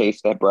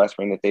chase that brass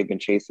ring that they've been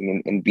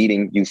chasing in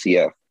beating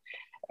UCF.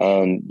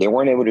 And they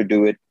weren't able to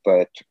do it,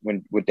 but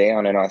what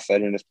Dayon and I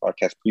said in this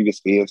podcast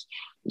previously is,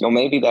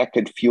 maybe that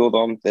could fuel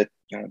them that,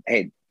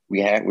 hey,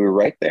 we were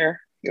right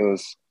there. It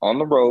was on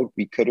the road.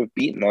 We could have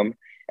beaten them,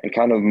 and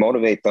kind of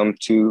motivate them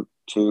to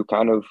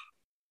kind of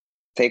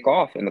take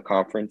off in the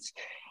conference.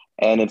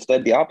 And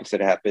instead, the opposite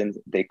happened.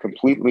 They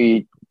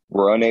completely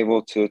were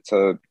unable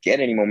to get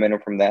any momentum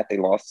from that. They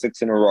lost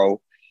 6 in a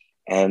row.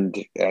 And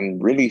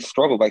really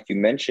struggled, like you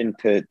mentioned,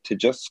 to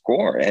just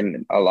score.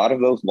 And a lot of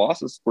those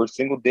losses were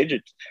single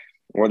digits,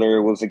 whether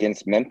it was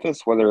against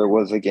Memphis, whether it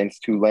was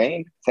against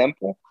Tulane,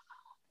 Temple.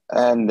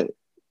 And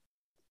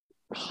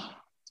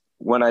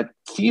when I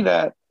see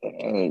that,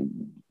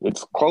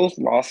 it's close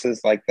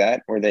losses like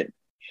that,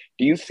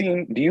 do you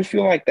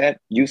feel like that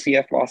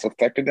UCF loss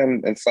affected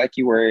them in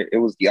psyche, where it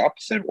was the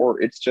opposite, or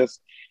it's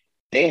just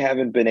they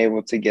haven't been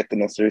able to get the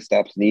necessary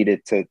stops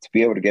needed to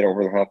be able to get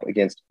over the hump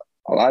against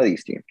a lot of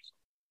these teams?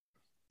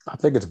 I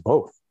think it's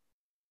both.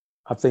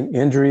 I think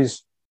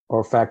injuries are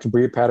a factor.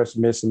 Bria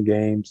Patterson missed some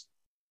games.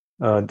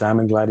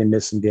 Diamond Gladney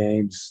missed some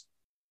games,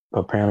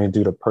 apparently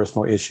due to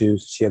personal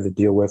issues she had to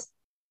deal with,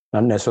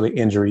 not necessarily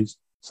injuries.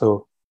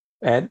 So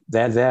add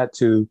that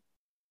to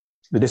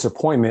the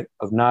disappointment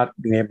of not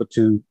being able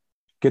to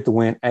get the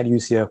win at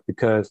UCF,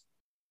 because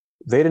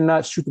they did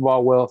not shoot the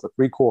ball well for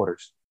 3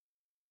 quarters.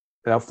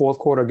 That fourth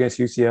quarter against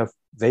UCF,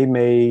 they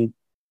made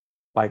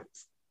like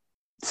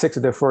 6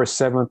 of their first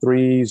 7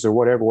 threes or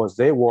whatever it was.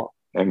 They were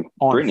and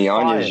on Brittany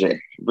fire.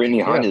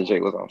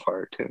 Onyeje was on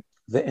fire too.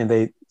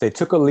 They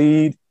took a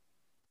lead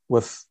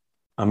with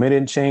a minute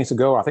and change to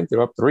go. I think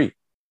they're up 3,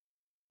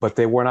 but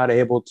they were not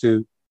able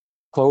to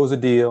close the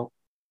deal.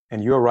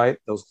 And you're right,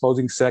 those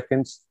closing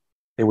seconds,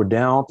 they were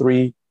down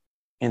 3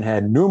 and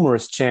had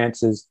numerous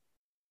chances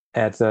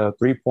at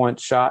 3-point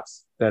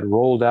shots that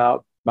rolled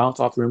out, bounced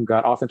off the rim,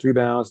 got offensive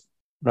rebounds,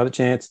 another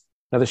chance,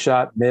 another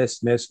shot,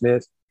 miss.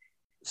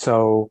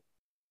 So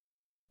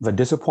the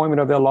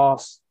disappointment of their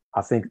loss,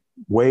 I think,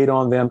 weighed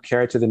on them,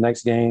 carried to the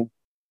next game,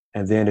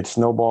 and then it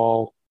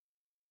snowballed.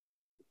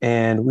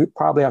 And we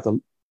probably have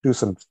to do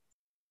some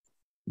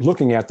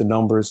looking at the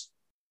numbers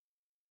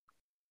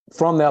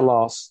from that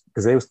loss,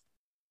 because they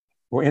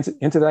were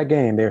into that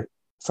game. They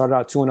started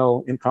out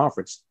 2-0 in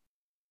conference.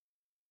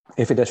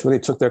 If it just really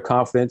took their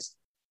confidence,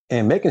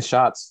 and making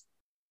shots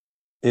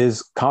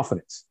is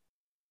confidence.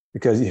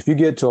 Because if you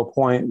get to a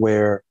point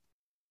where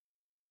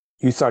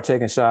you start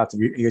taking shots,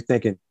 you're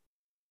thinking,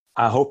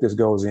 I hope this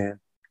goes in,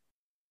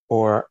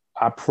 or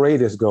I pray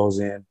this goes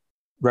in,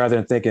 rather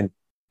than thinking,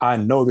 I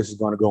know this is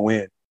going to go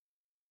in,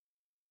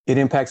 it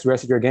impacts the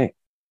rest of your game.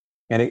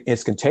 And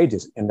it's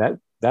contagious. And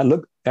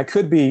that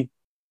could be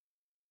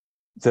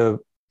the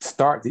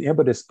start, the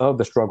impetus of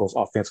the struggles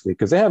offensively,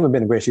 because they haven't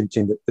been a great shooting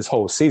team this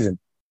whole season.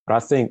 But I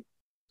think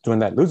during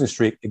that losing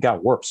streak, it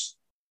got worse.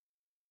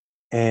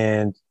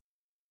 And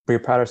Bria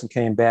Patterson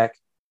came back,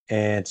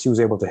 and she was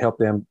able to help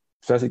them,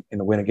 especially in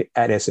the win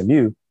at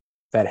SMU.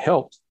 That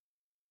helped.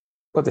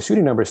 But the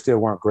shooting numbers still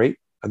weren't great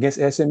against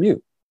SMU.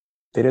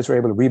 They just were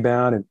able to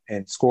rebound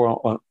and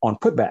score on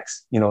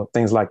putbacks,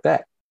 things like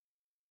that.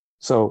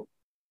 So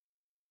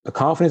the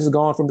confidence is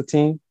gone from the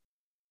team.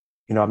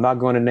 I'm not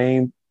going to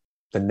name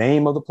the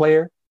name of the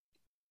player,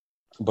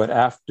 but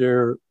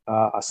after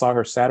I saw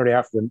her Saturday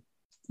after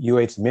the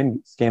UH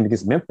men's game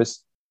against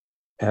Memphis,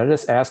 and I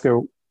just asked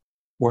her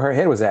where her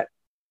head was at.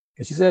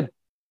 And she said,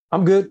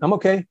 I'm good. I'm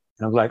okay.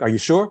 And I'm like, are you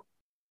sure?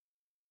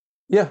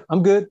 Yeah,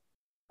 I'm good.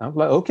 I'm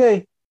like,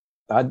 okay.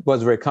 I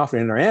wasn't very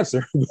confident in her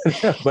answer,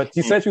 but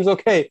she said she was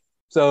okay.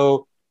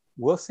 So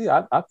we'll see.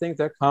 I think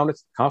their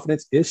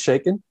confidence is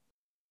shaken,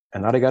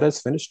 and now they got to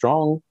finish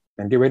strong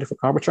and get ready for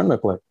conference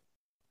tournament play.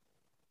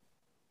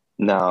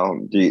 Now,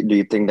 do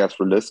you think that's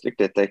realistic,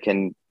 that they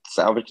can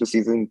salvage the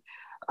season,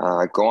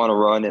 go on a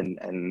run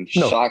and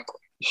shock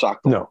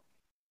them?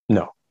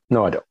 No,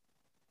 I don't.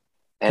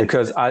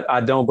 Because I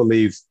don't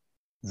believe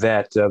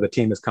that the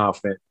team is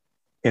confident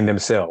in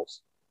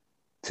themselves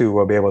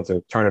to be able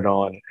to turn it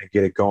on and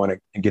get it going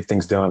and get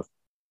things done,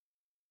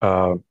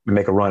 and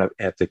make a run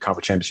at the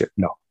conference championship.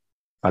 No,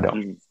 I don't.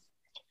 Mm-hmm.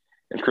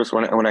 And Chris,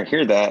 when I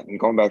hear that, and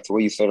going back to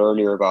what you said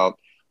earlier about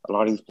a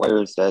lot of these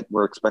players that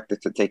were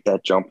expected to take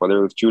that jump, whether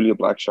it was Julia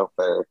Blackshelf,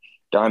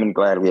 Diamond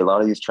Gladway, a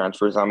lot of these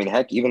transfers. I mean,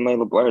 heck, even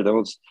Layla Blair,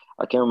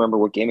 I can't remember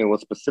what game it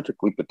was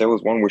specifically, but there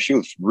was one where she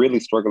was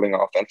really struggling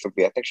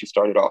offensively. I think she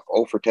started off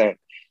 0 for 10,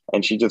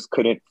 and she just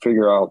couldn't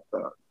figure out,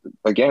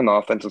 again, the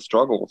offensive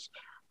struggles.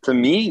 To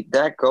me,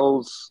 that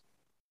goes,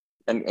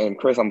 and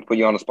Chris, I'm going to put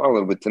you on the spot a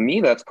little bit. To me,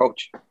 that's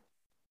coaching.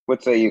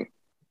 What say you?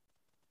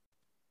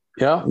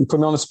 Yeah, you put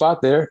me on the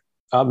spot there.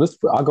 I'll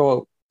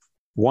go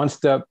one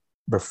step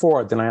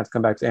before it, then I have to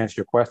come back to answer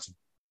your question.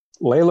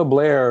 Layla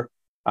Blair,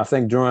 I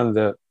think during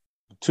the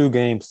 2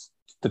 wins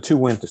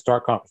to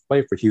start conference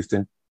play for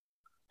Houston,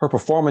 her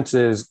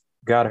performances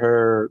got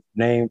her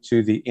named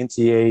to the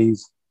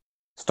NCAA's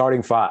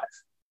starting 5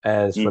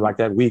 as for like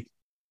that week,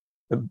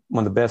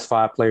 one of the best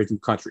 5 players in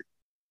the country.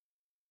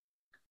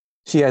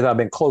 She has not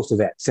been close to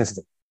that since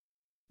then.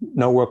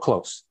 Nowhere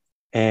close.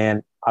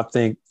 And I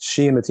think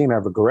she and the team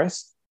have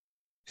regressed.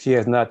 She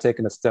has not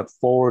taken a step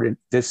forward in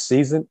this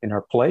season in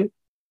her play.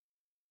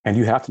 And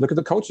you have to look at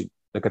the coaching,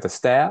 look at the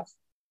staff.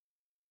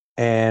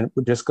 And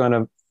we're just going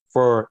to,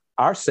 for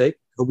our sake,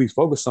 we'll be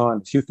focused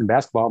on Houston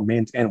basketball,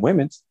 men's and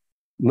women's.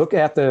 Look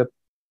at the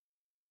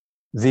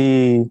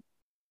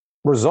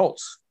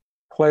results,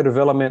 player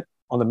development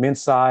on the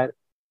men's side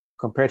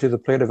compared to the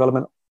player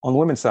development on the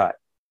women's side.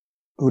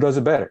 Who does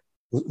it better?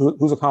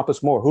 Who's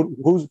accomplished more?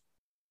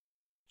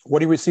 What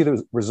do you see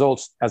the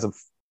results as a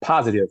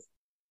positive?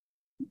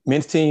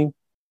 Men's team,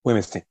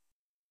 women's team.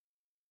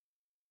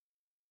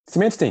 It's the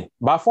men's team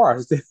by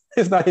far.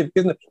 It's not.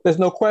 There's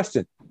no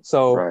question.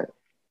 So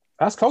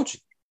That's coaching.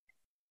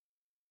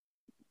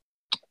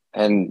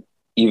 And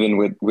even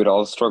with all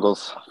the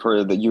struggles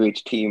for the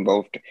UH team,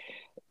 both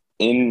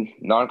in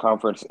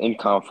non-conference, in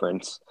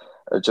conference,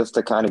 just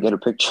to kind of get a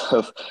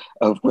picture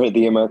of where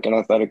the American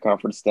Athletic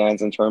Conference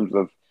stands in terms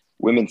of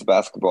women's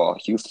basketball.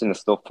 Houston is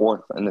still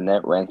 4th in the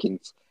net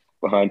rankings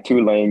behind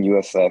Tulane,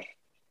 USF,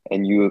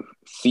 and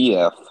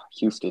UCF.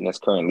 Houston is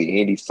currently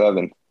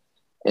 87th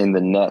in the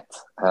net.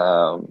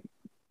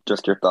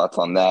 Just your thoughts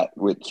on that,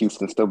 with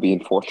Houston still being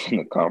 4th in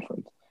the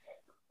conference.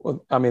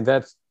 Well, I mean,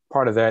 that's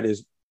part of that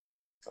is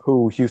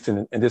who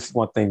Houston, and this is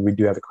one thing we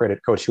do have to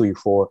credit Coach Huey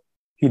for.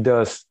 He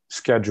does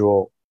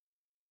schedule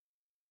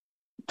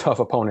tough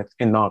opponents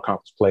in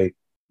non-conference play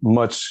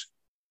much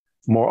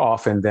more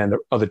often than the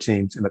other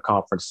teams in the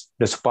conference,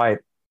 despite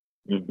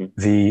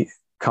the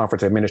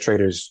conference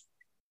administrators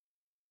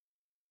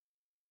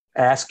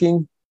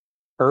asking,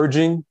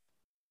 urging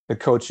the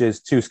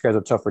coaches to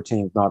schedule tougher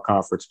teams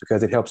non-conference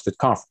because it helps the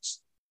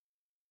conference.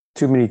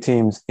 Too many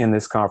teams in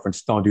this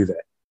conference don't do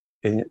that.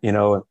 And,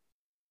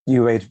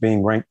 UH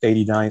being ranked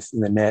 89th in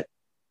the net,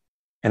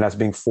 and that's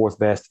being fourth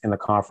best in the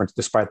conference,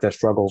 despite their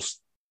struggles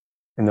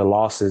and their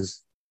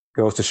losses,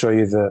 goes to show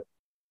you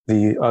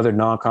the other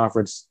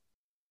non-conference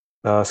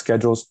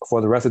schedules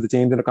for the rest of the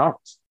teams in the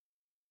conference.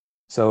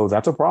 So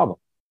that's a problem.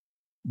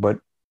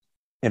 But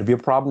it'll be a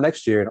problem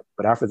next year.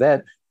 But after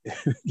that,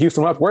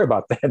 Houston won't have to worry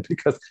about that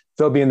because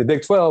they'll be in the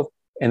Big 12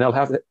 and they'll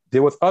have to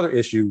deal with other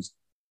issues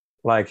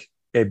like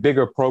a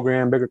bigger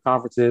program, bigger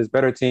conferences,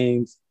 better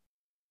teams,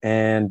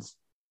 and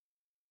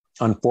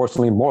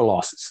unfortunately more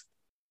losses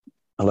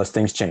unless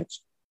things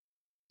change.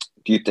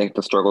 Do you think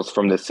the struggles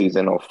from this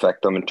season will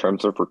affect them in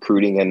terms of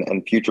recruiting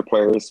and future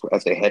players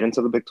as they head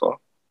into the Big 12?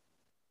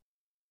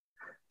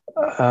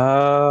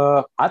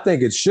 I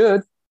think it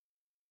should,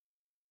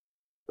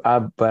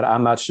 but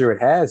I'm not sure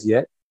it has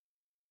yet.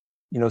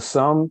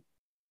 Some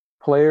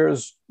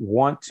players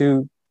want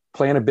to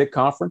play in a big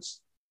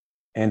conference,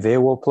 and they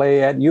will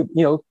play at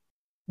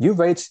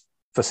UVH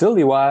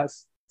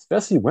facility-wise,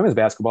 especially women's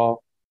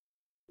basketball.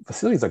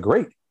 Facilities are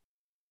great,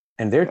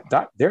 and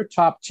they're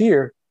top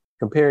tier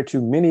compared to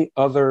many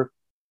other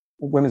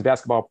women's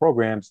basketball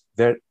programs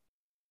that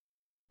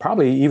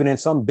probably even in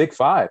some Big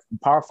Five,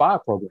 Power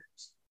Five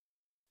programs.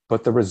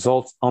 But the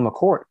results on the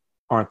court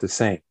aren't the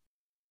same.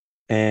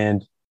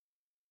 And,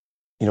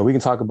 we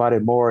can talk about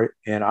it more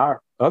in our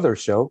other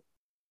show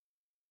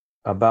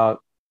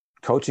about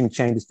coaching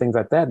changes, things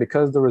like that,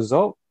 because the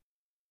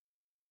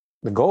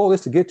goal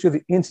is to get to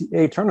the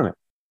NCAA tournament.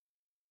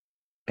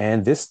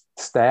 And this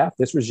staff,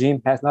 this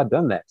regime has not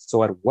done that.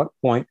 So at what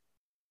point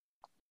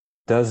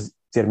does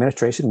the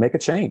administration make a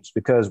change?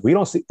 Because we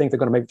don't think they're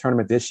going to make the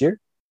tournament this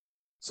year.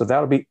 So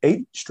that'll be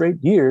 8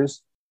 straight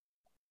years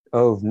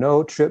of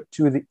no trip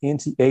to the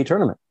NCAA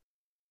tournament.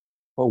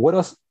 Well, what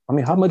else? I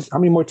mean, how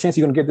many more chances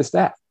are you going to give this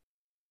staff?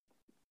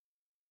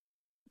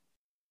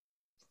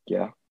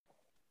 Yeah,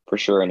 for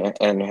sure.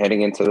 And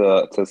heading into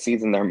the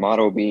season, their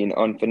motto being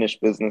unfinished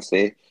business.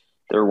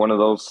 They're one of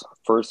those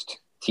first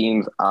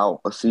teams out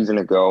a season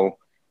ago.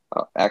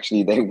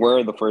 Actually, they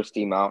were the first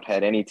team out.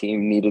 Had any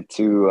team needed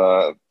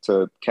to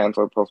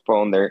cancel or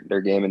postpone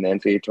their game in the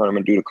NCAA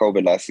tournament due to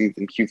COVID last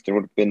season, Houston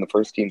would have been the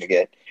first team to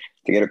get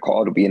a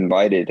call to be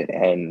invited,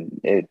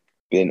 and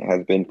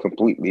has been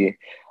completely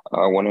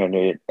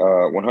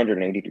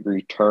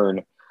 180-degree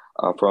turn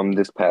from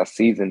this past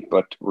season.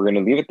 But we're going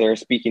to leave it there.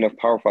 Speaking of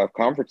Power 5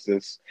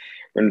 conferences,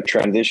 we're going to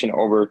transition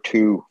over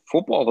to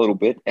football a little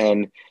bit,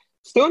 and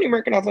still in the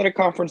American Athletic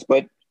Conference,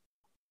 but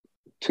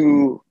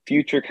 2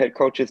 future head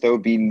coaches that will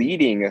be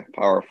leading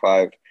Power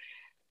 5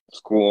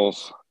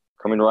 schools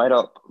coming right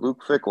up.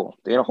 Luke Fickell,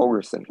 Dana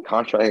Holgorsen,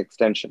 contract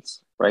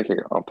extensions right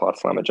here on Pod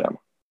Slamma Jamma.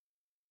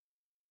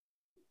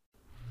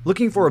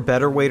 Looking for a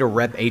better way to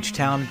rep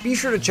H-Town? Be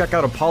sure to check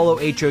out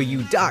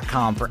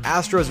ApolloHOU.com for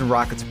Astros and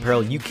Rockets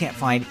apparel you can't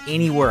find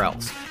anywhere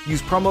else.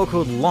 Use promo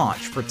code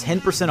LAUNCH for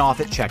 10% off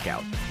at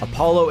checkout.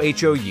 Apollo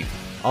HOU.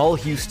 All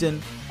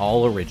Houston,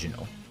 all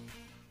original.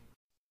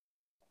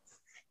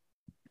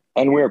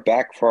 And we're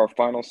back for our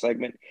final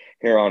segment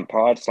here on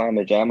Pod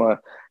Slamma Jamma,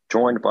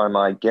 joined by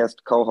my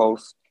guest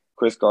co-host,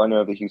 Chris Gardner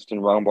of the Houston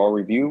Roundball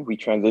Review. We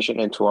transition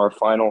into our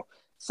final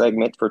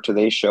segment for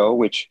today's show,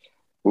 which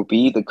will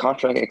be the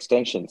contract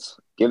extensions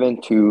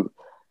given to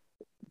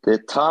the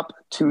top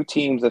 2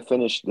 teams that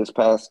finished the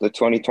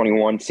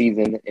 2021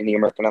 season in the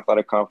American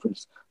Athletic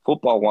Conference.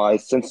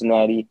 Football-wise,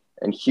 Cincinnati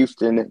and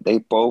Houston, they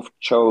both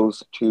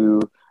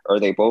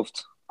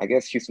I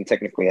guess Houston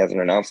technically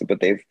hasn't announced it, but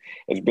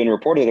it's been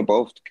reported that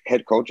both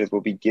head coaches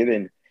will be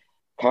given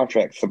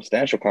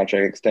substantial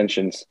contract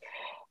extensions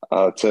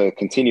to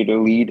continue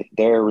to lead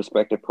their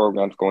respective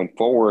programs going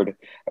forward. And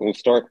we'll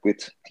start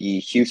with the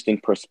Houston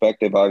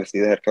perspective.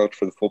 Obviously, the head coach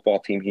for the football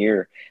team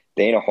here,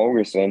 Dana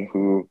Holgorsen,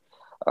 who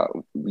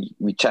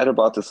we chatted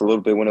about this a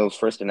little bit when it was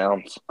first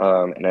announced,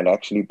 and it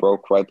actually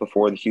broke right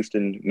before the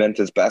Houston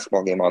Memphis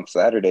basketball game on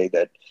Saturday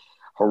that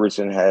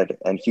Holgorsen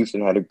and Houston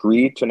had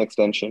agreed to an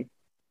extension.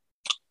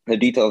 The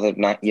details have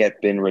not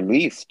yet been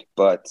released,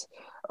 but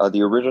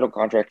the original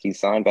contract he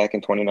signed back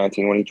in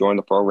 2019 when he joined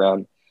the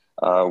program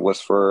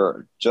was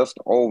for just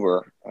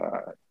over,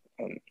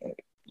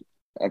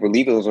 I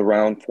believe it was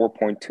around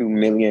 $4.2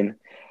 million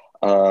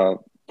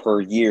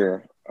per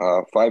year,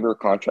 5-year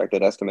contract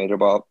that estimated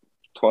about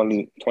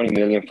 $20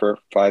 million for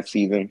 5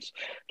 seasons.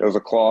 There was a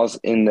clause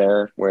in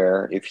there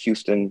where if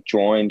Houston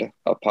joined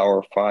a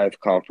Power 5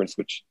 conference,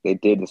 which they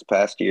did this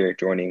past year,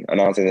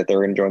 announcing that they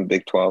were going to join the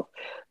Big 12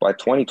 by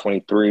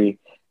 2023,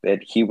 that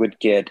he would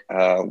get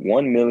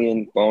 $1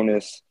 million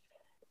bonus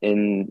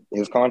in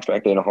his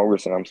contract. Dana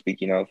Holgorsen, I'm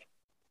speaking of.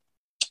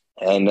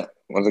 And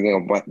once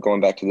again,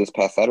 going back to this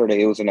past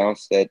Saturday, it was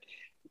announced that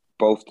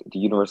both the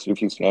University of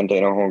Houston and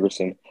Dana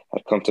Holgorsen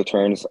had come to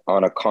terms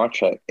on a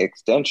contract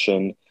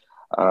extension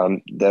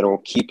that'll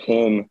keep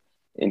him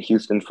in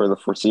Houston for the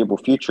foreseeable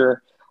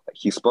future.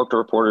 He spoke to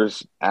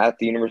reporters at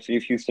the University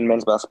of Houston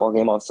men's basketball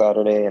game on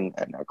Saturday, and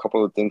a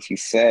couple of things he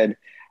said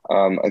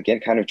Again,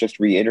 kind of just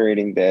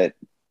reiterating that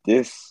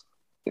this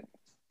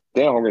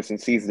Dana Holgorsen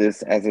sees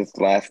this as his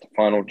last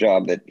final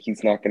job, that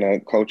he's not going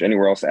to coach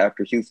anywhere else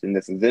after Houston.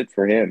 This is it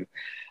for him.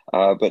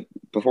 But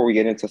before we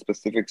get into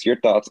specifics, your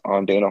thoughts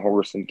on Dana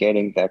Holgorsen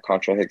getting that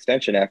contract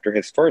extension after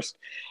his first,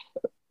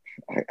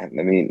 let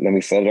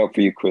me set it up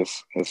for you,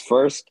 Chris. His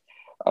first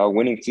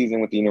winning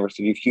season with the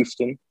University of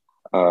Houston.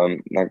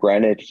 Now,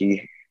 granted,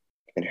 he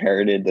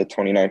inherited the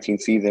 2019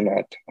 season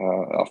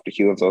off the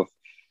heels of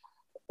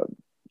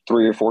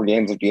 3 or 4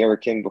 games of De'Aaron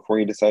King before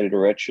he decided to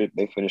redshirt.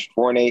 They finished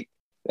 4-8.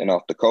 Then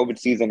off the COVID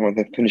season when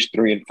they finished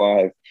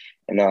 3-5,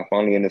 and now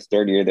finally in his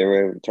third year they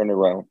were able to turn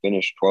around,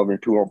 finish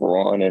 12-2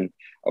 overall, and an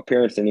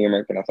appearance in the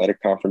American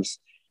Athletic Conference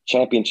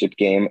championship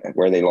game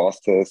where they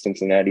lost to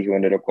Cincinnati, who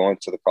ended up going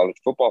to the college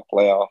football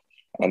playoff,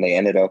 and they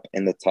ended up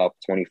in the top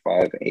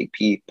 25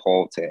 AP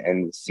poll to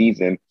end the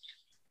season.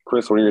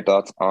 Chris, what are your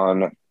thoughts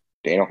on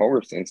Dana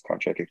Holgorsen's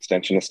contract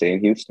extension to stay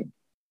in Houston?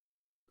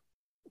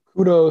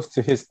 Kudos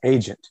to his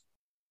agent.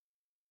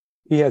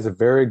 He has a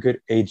very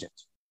good agent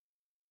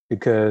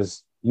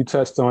because you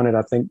touched on it.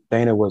 I think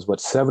Dana was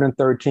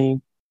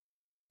 7-13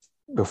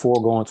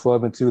 before going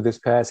 12-2 this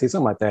past season,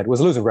 something like that. It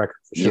was a losing record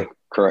for sure. Yeah,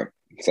 correct.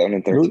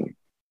 7-13.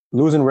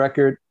 Losing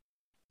record,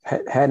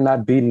 had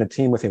not beaten a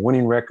team with a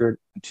winning record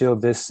until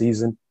this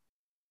season.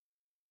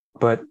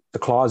 But the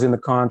clause in the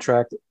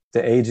contract,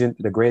 the agent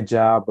did a great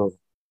job of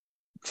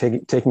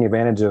taking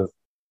advantage of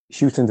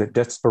Houston's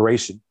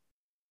desperation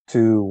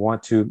to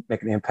want to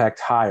make an impact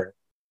higher,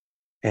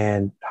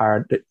 and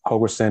hired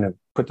Holgorsen and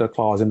put the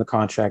clause in the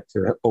contract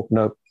to open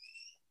up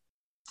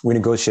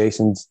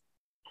renegotiations,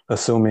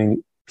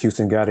 assuming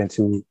Houston got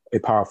into a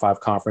Power 5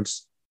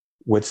 conference,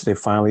 which they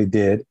finally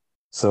did.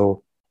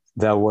 So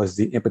that was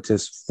the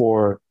impetus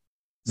for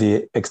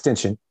the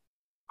extension.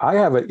 I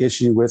have an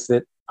issue with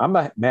it. I'm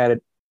not mad at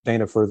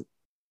Dana for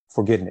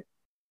getting it.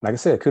 Like I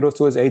said, kudos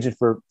to his agent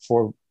for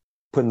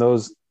putting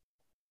those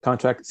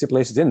contract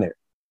stipulations in there.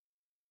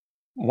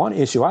 One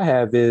issue I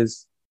have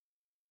is,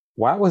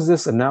 why was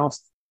this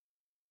announced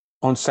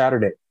on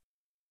Saturday,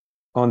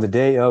 on the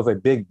day of a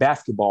big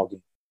basketball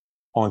game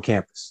on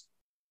campus?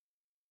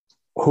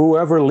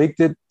 Whoever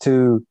leaked it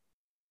to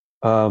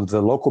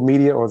the local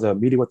media or the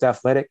media with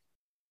Athletic,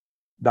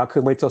 I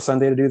couldn't wait till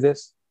Sunday to do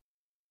this.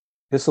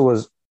 This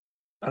was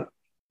an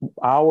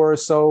hour or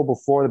so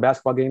before the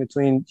basketball game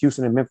between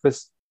Houston and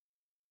Memphis.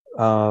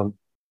 Two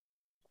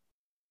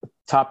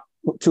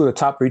of the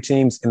top 3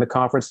 teams in the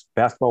conference,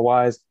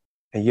 basketball-wise,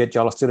 and yet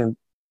y'all are still in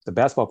the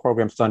basketball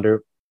program's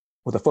thunder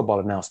with a football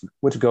announcement,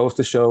 which goes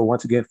to show,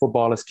 once again,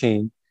 football is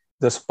king,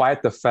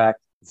 despite the fact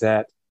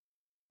that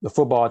the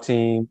football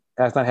team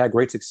has not had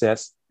great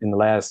success in the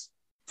last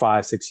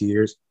 5-6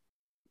 years.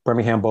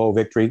 Birmingham Bowl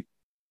victory,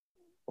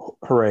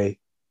 hooray,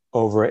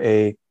 over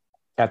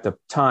at the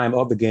time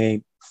of the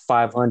game,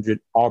 500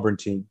 Auburn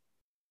team,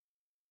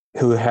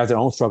 who has their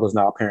own struggles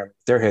now, apparently,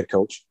 their head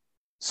coach.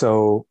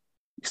 So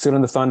still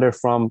in the thunder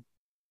from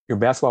your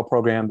basketball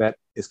program that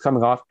is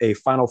coming off a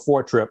Final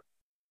Four trip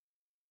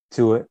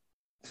to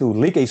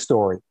leak a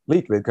story,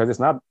 because it's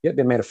not yet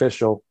been made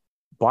official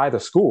by the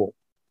school,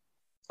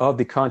 of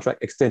the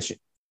contract extension.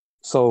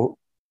 So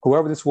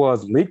whoever this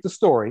was leaked the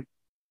story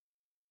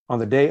on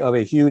the day of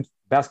a huge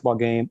basketball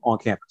game on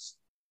campus.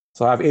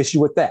 So I have an issue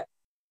with that.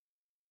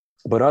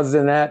 But other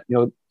than that,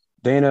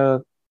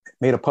 Dana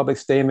made a public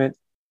statement,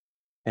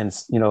 and,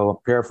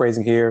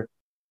 paraphrasing here,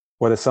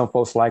 whether some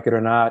folks like it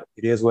or not,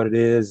 it is what it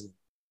is.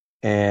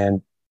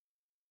 And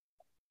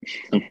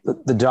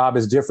the job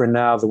is different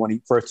now than when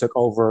he first took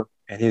over,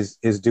 and his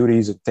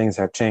duties and things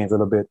have changed a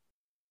little bit.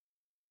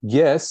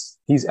 Yes,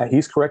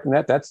 he's correct in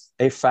that. That's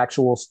a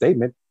factual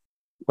statement,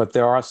 but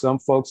there are some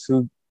folks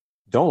who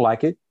don't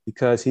like it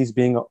because he's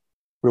being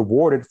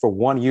rewarded for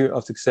 1 year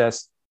of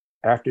success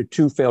after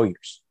 2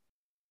 failures.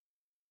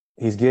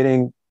 He's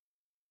getting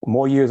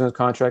more years in his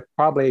contract,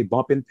 probably a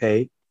bump in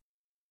pay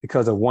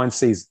because of 1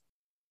 season.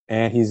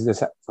 And he's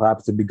just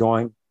happens to be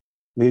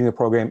leading the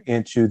program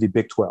into the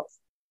Big 12.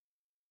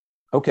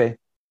 Okay,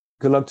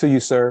 good luck to you,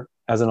 sir.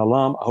 As an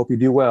alum, I hope you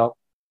do well.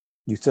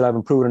 You still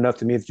haven't proven enough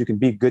to me that you can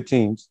beat good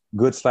teams,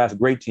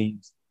 good/great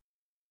teams,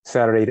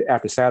 Saturday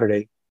after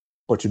Saturday,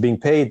 but you're being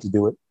paid to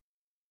do it.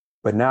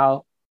 But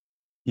now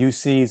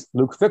UC's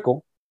Luke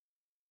Fickell,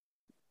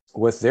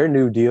 with their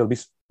new deal, at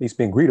least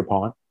being agreed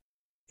upon,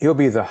 he'll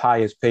be the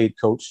highest paid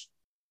coach.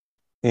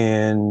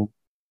 And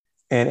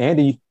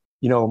Andy,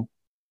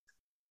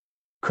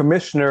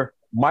 Commissioner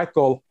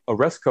Michael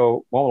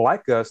Oresco won't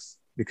like us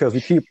because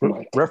we keep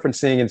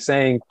referencing and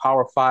saying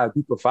Power 5,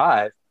 Group of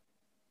 5,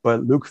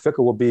 but Luke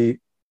Fickell will be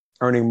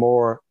earning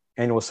more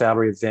annual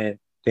salary than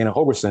Dana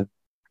Holgorsen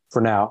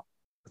for now.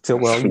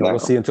 We'll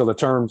see until the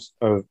terms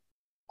of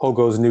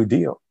Hogo's new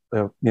deal,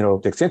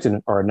 the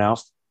extension are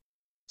announced.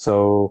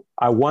 So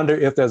I wonder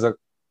if there's a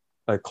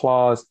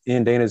clause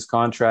in Dana's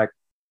contract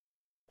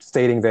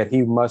stating that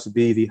he must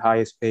be the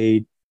highest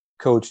paid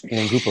coach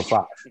in Group of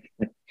 5.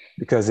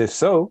 Because if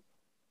so,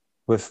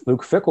 with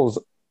Luke Fickell's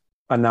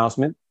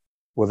announcement,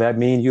 will that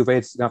mean U of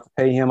H is going to have to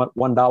pay him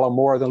 $1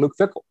 more than Luke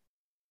Fickell?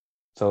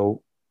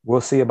 So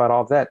we'll see about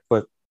all that.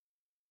 But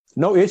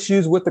no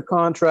issues with the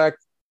contract.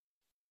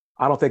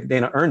 I don't think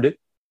Dana earned it,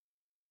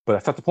 but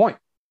that's not the point.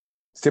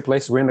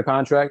 Stipulations were in the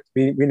contract,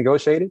 be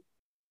renegotiated.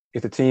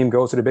 If the team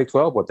goes to the Big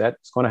 12, well,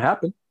 that's going to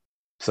happen.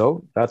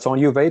 So that's on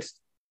you, Vates.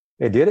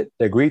 They did it.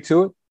 They agreed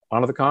to it,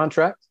 honor the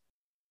contract,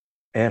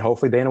 and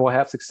hopefully Dana will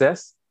have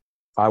success.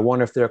 I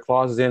wonder if there are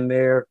clauses in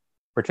there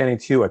pertaining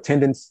to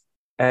attendance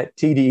at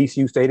TD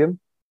Stadium,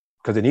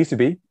 because it needs to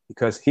be,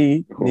 because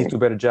he needs to do a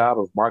better job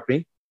of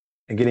marketing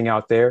and getting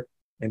out there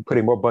and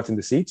putting more butts in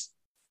the seats,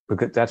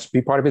 because that should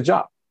be part of his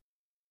job.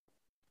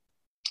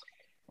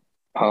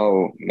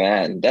 Oh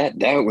man,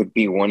 that would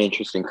be one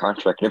interesting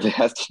contract if it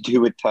has to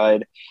do with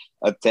tied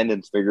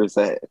attendance figures.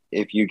 That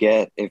if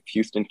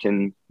Houston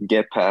can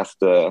get past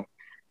the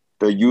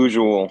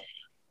usual,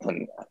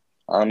 and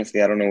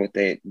honestly, I don't know what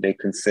they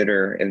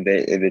consider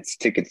if it's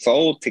tickets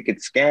sold,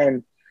 tickets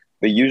scanned,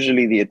 but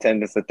usually the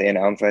attendance that they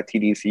announce at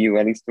TDCU,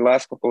 at least the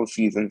last couple of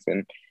seasons,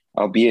 and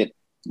albeit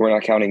we're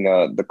not counting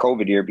the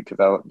COVID year because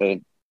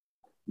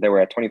they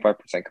were at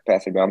 25%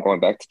 capacity, but I'm going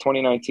back to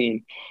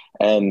 2019.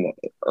 And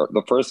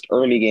the first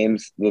early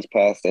games this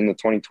past in the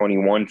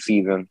 2021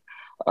 season,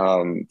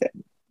 the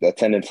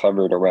attendance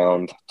hovered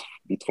around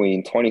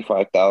between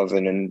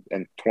 25,000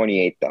 and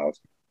 28,000,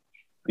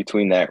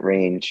 between that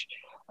range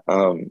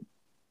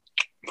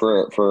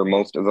for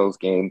most of those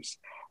games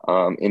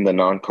in the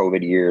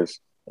non-COVID years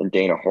in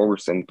Dana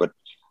Holgorsen. But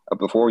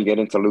before we get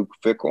into Luke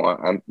Fickell,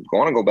 I'm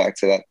going to go back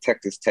to that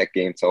Texas Tech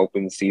game to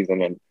open the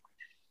season. And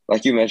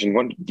like you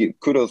mentioned,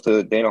 kudos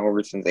to Dana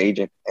Holgorsen's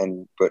agent.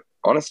 But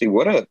honestly,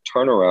 what a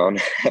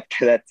turnaround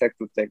after that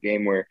Texas Tech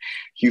game where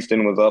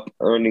Houston was up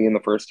early in the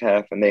first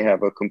half and they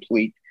have a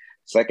complete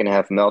second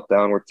half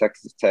meltdown where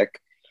Texas Tech,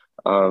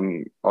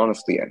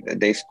 honestly,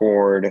 they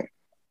scored,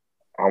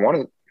 I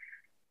wanted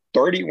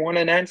 31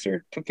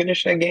 unanswered to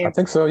finish that game. I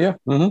think so, yeah.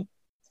 Mm-hmm.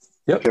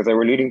 Yep. Because they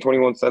were leading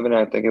 21-7, and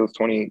I think it was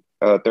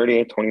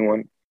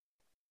 38-21.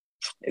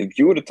 If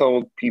you would have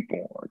told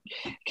people,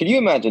 can you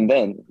imagine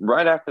then,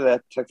 right after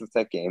that Texas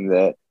Tech game,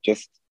 that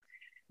just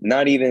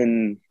not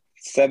even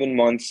 7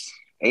 months,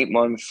 8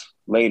 months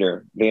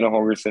later, Dana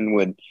Holgorsen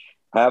would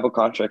have a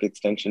contract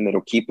extension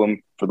that'll keep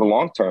him for the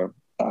long term.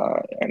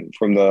 And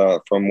from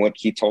what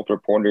he told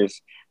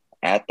reporters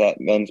at that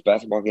men's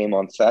basketball game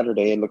on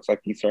Saturday, it looks like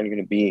he's certainly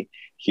going to be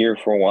here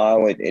for a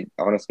while. It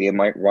honestly, it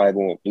might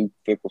rival Luke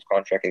Fickell's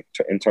contract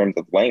in terms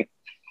of length.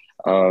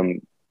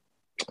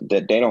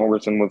 That Dana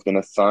Holgorsen was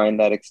going to sign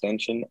that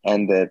extension,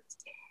 and that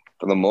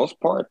for the most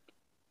part,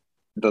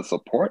 the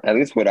support, at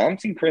least what I'm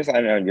seeing, Chris, I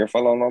know you're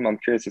fellow alum, I'm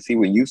curious to see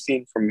what you've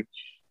seen from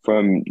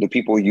the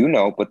people you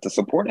know, but the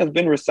support has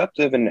been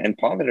receptive and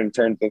positive in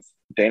terms of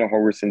Dana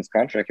Holgorsen's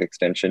contract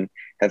extension.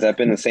 Has that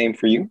been the same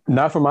for you?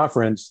 Not for my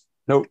friends.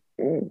 Nope.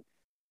 Ooh.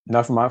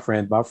 Not for my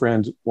friends. My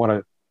friends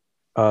want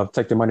to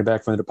take their money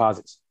back from the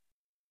deposits.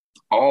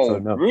 Oh, so,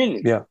 no.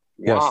 Really? Yeah.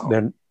 Wow.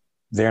 Yes.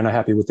 They're not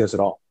happy with this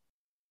at all.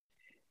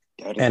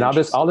 And I'll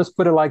just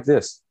put it like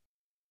this: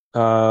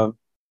 the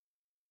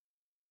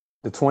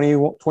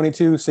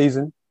 2022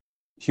 season,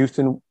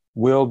 Houston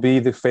will be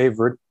the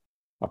favorite,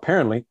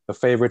 apparently the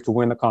favorite to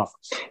win the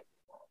conference.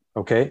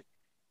 Okay,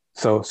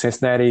 so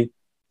Cincinnati,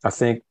 I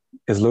think,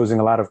 is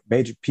losing a lot of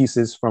major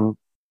pieces from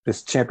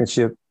this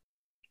championship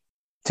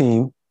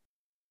team.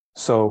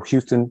 So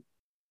Houston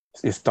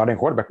is starting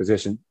quarterback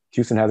position.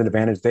 Houston has an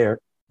advantage there.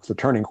 It's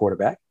returning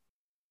quarterback.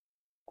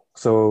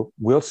 So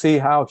we'll see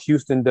how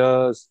Houston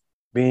does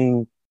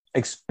being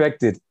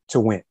expected to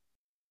win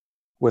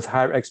with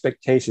higher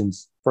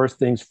expectations. First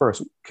things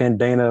first, can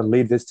Dana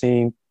lead this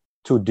team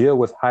to deal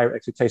with higher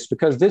expectations?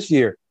 Because this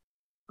year,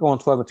 going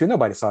 12-2,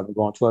 nobody saw them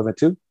going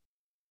 12-2.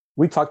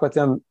 We talked about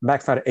them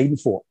maxed out at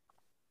 8-4.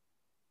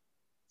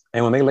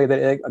 And when they laid that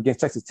egg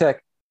against Texas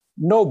Tech,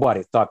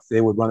 nobody thought they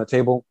would run the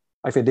table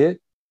like they did.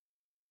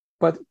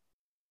 But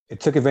it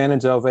took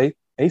advantage of a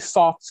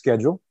soft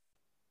schedule.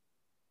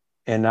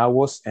 And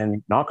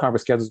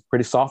non-conference schedule is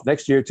pretty soft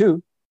next year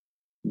too.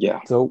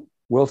 Yeah. So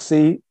we'll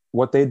see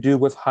what they do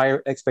with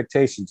higher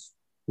expectations.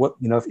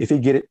 If he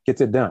gets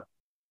it done.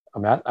 I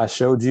mean, I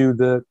showed you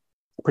the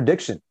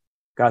prediction,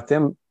 got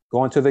them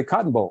going to the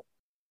Cotton Bowl.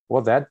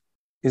 Well, that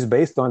is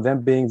based on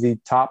them being the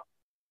top,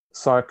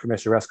 sorry,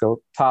 Commissioner Resco,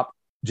 top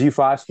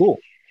G5 school.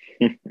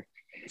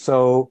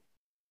 So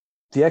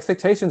the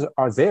expectations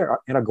are there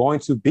and are going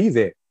to be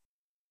there.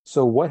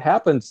 So what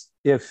happens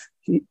if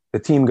the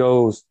team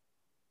goes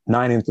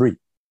 9-3,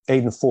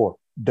 8-4,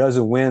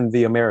 doesn't win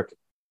the American?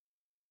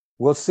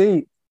 We'll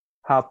see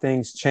how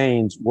things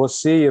change. We'll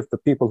see if the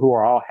people who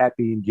are all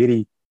happy and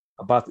giddy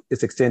about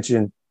this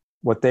extension,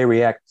 what the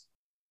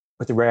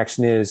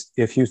reaction is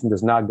if Houston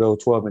does not go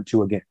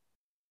 12-2 again.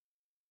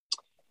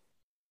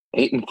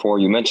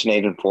 8-4. You mentioned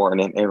 8-4,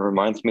 and it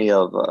reminds me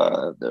of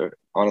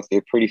honestly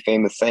a pretty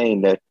famous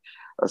saying that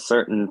a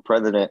certain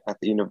president at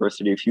the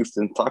University of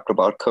Houston talked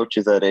about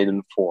coaches at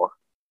 8-4.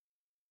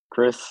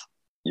 Chris,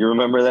 you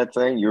remember that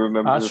saying? You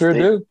remember? I sure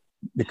do,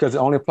 because it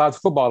only applies to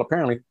football.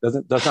 Apparently,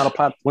 does not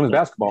apply to women's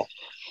basketball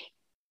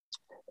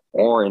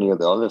or any of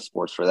the other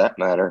sports for that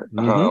matter.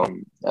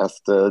 Mm-hmm.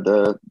 That's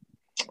the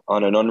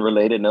On an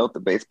unrelated note, the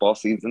baseball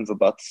season's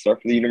about to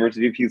start for the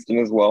University of Houston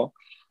as well.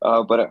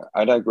 But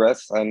I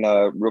digress. And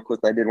real quick,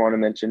 I did want to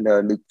mention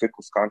Luke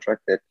Fickell's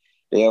contract that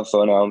they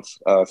also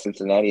announced.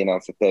 Cincinnati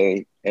announced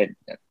that it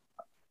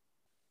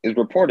is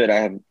reported. I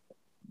have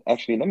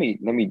actually let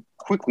me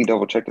quickly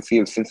double check to see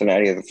if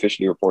Cincinnati has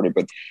officially reported,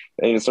 but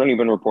it has certainly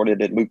been reported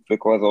that Luke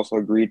Fickell has also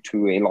agreed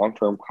to a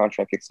long-term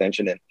contract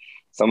extension, and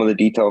some of the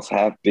details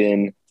have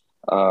been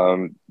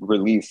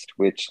released,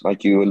 which,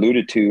 like you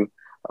alluded to,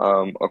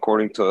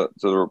 according to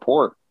the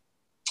report,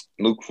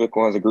 Luke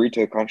Fickell has agreed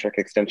to a contract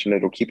extension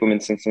that will keep him in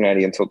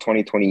Cincinnati until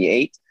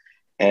 2028,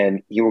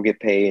 and he will get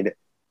paid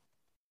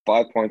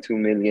 $5.2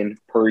 million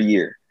per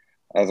year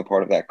as a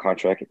part of that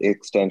contract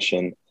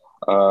extension,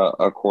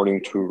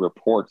 according to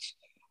reports.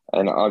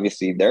 And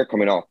obviously, they're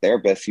coming off their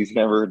best season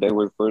ever. They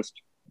were the first,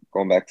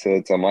 going back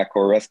to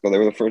Michael Oresco, they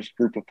were the first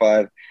Group of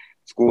Five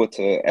school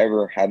to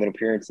ever have an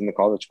appearance in the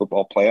college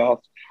football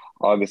playoffs,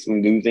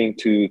 obviously losing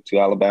to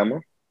Alabama.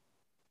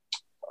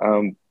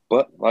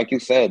 But like you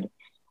said,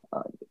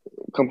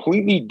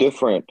 completely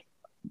different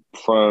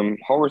from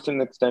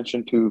Holgorsen's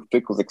extension to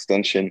Fickell's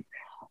extension.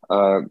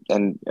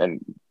 And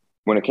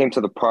when it came to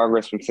the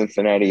progress from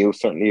Cincinnati, it was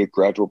certainly a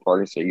gradual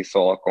progress that you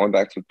saw going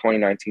back to the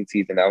 2019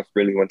 season. That was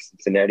really when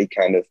Cincinnati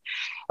kind of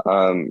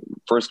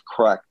first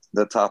cracked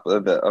the top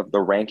of the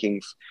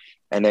rankings,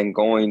 and then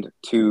going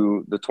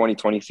to the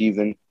 2020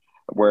 season,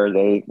 where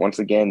they once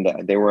again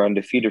they were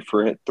undefeated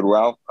for it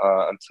throughout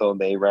until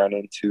they ran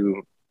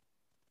into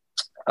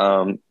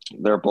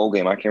their bowl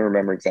game. I can't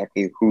remember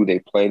exactly who they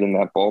played in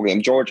that bowl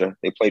game. Georgia.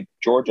 They played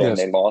Georgia, yes. And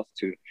they lost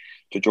to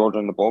Georgia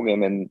in the bowl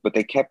game, but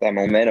they kept that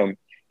momentum.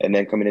 And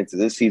then coming into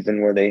this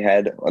season, where they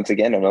had once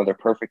again another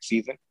perfect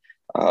season,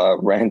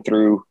 ran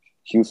through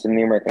Houston,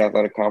 the American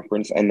Athletic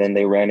Conference, and then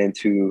they ran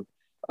into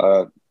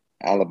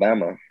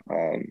Alabama.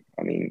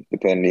 I mean,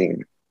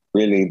 depending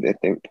really that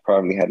they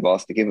probably had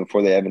lost the game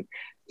before they even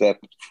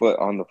stepped foot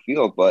on the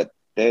field. But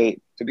to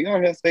be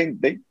honest, they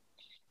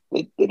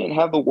didn't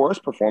have the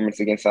worst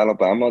performance against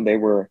Alabama. They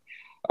were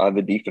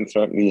the defense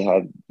certainly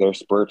had their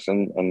spurts,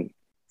 and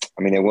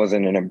I mean, it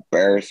wasn't an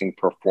embarrassing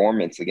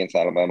performance against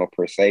Alabama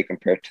per se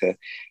compared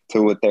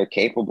to what they're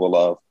capable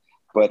of.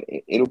 But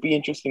it'll be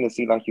interesting to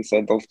see, like you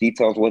said, those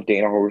details with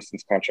Dana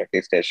Holgorsen's contract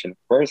extension.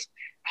 First,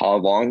 how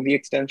long the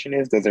extension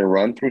is. Does it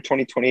run through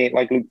 2028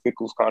 like Luke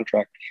Fickell's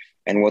contract?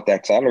 And what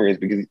that salary is,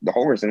 because the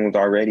Holgorsen was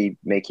already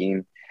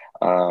making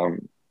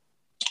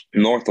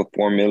north of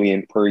 $4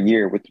 million per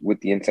year with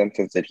the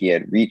incentives that he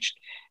had reached.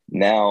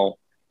 Now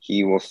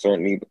he will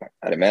certainly,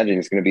 I'd imagine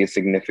it's going to be a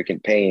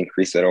significant pay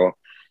increase at all.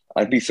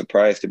 I'd be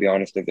surprised, to be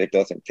honest, if it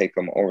doesn't take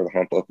them over the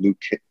hump of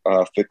Luke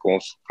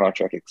Fickell's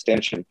contract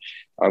extension.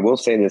 I will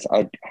say this,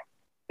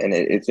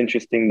 it's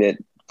interesting that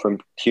from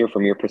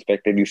your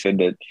perspective, you said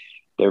that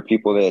there are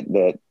people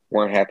that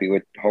weren't happy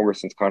with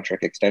Holgorsen's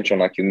contract extension,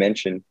 like you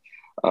mentioned.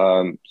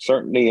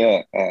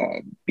 Certainly,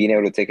 being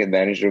able to take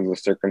advantage of the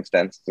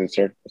circumstances,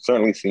 it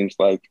certainly seems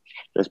like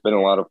there's been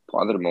a lot of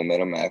positive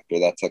momentum after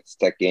that Texas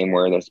Tech game,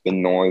 where there's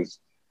been noise.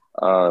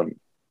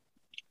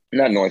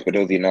 Not noise, but it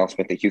was the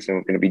announcement that Houston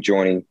was going to be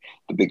joining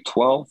the Big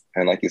 12.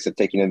 And like you said,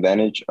 taking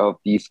advantage of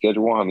the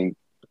schedule. I mean,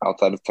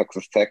 outside of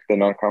Texas Tech, the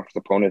non-conference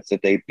opponents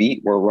that they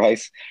beat were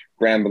Rice,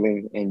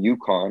 Grambling, and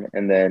UConn.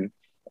 And then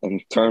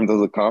in terms of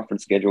the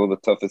conference schedule, the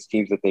toughest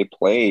teams that they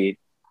played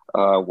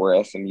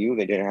were SMU.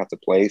 They didn't have to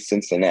play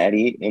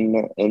Cincinnati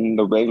in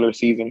the regular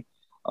season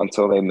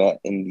until they met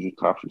in the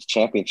conference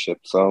championship.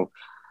 So,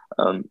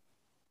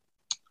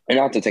 and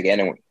not to take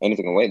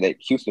anything away, that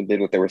Houston did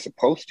what they were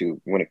supposed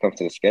to when it comes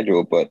to the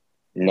schedule, but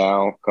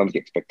now comes the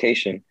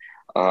expectation,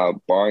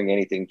 barring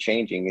anything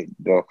changing,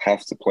 they'll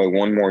have to play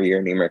one more year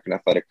in the American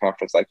Athletic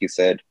Conference. Like you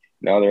said,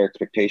 now their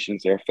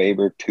expectations, they're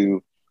favored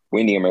to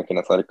win the American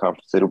Athletic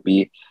Conference. It'll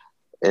be,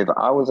 if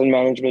I was in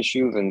management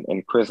shoes,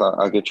 and Chris,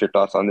 I'll get your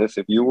thoughts on this.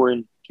 If you were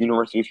in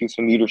University of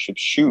Houston leadership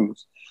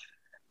shoes,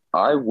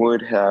 I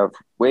would have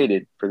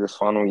waited for this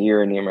final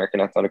year in the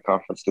American Athletic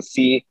Conference to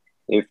see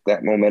if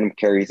that momentum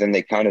carries, and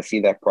they kind of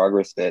see that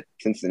progress that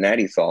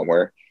Cincinnati saw,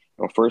 where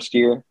first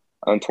year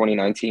in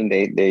 2019,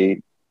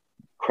 they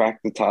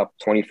cracked the top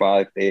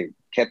 25. They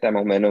kept that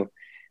momentum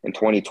in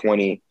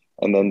 2020,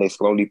 and then they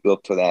slowly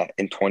built to that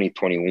in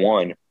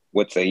 2021.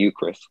 What say you,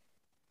 Chris?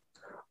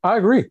 I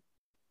agree.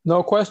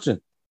 No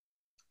question.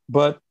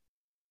 But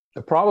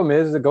the problem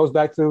is it goes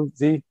back to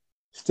the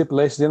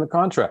stipulations in the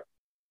contract.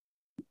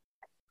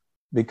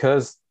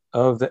 Because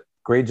of the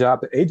great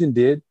job the agent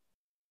did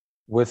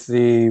with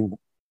the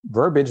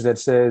verbiage that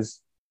says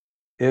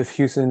if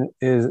Houston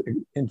is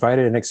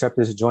invited and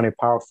accepted to join a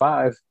Power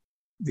Five,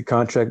 the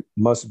contract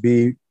must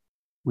be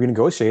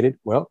renegotiated.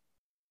 Well,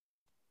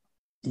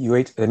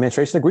 the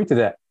administration agreed to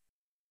that.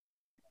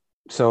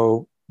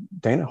 So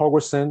Dana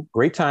Holgorsen,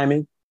 great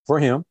timing for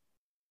him.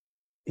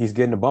 He's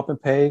getting a bump in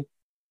pay,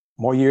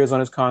 more years on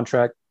his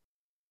contract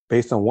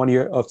based on 1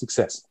 year of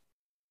success.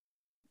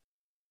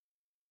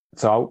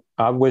 So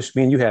I wish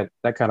me and you had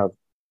that kind of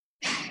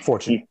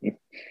fortune.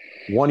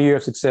 1 year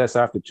of success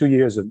after 2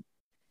 years of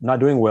not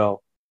doing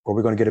well, or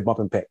we're going to get a bump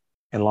in pay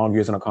and long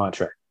years on a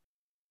contract.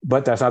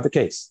 But that's not the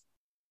case.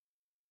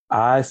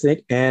 I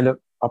think, and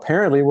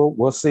apparently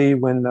we'll see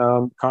when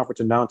conference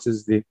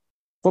announces the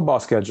football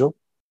schedule,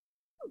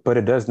 but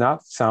it does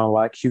not sound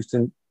like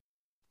Houston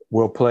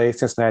will play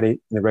Cincinnati in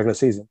the regular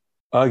season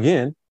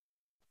again.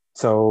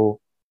 So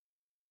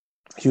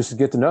Houston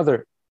gets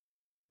another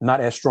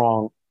not as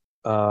strong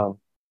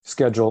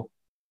schedule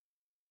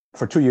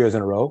for 2 years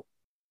in a row.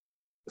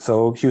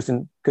 So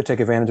Houston could take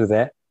advantage of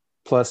that,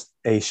 plus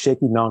a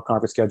shaky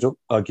non-conference schedule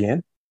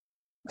again.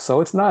 So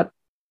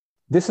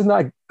this is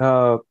not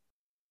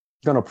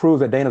going to prove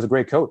that Dana's a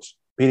great coach,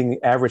 beating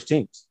the average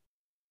teams.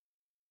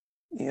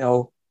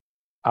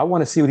 I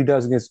want to see what he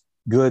does against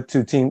good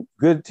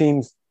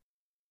teams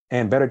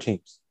and better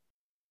teams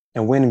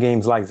and win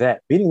games like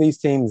that. Beating these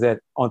teams that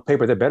on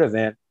paper they're better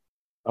than,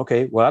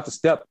 okay, well, that's a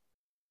step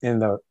in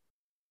the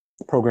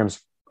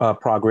program's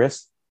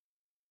progress.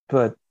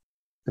 But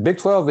the Big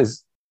 12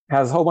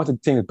 has a whole bunch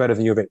of teams better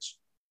than U of H.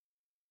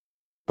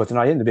 But they're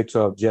not in the Big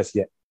 12 just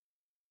yet.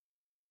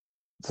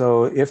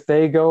 So if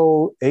they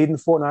go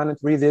 8-4,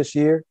 9-3 this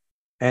year,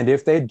 and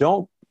if they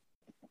don't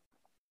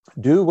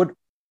do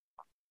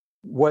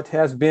what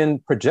has been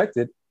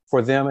projected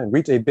for them and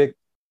reach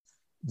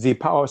the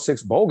Power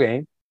 6 bowl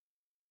game,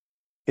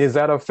 is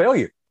that a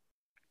failure?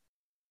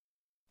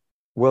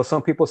 Well,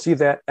 some people see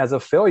that as a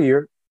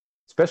failure,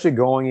 especially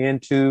going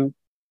into,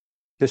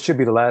 this should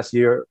be the last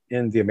year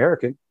in the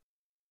American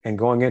and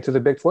going into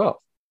the Big 12.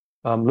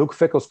 Luke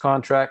Fickell's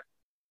contract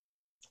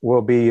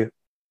will be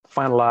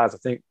finalized, I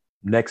think,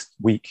 next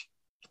week.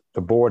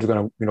 The board's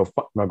going to,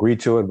 agree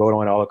to it, vote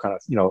on all the kind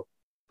of,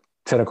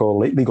 technical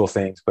legal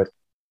things.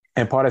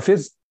 And part of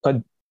his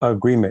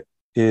agreement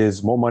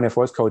is more money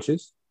for his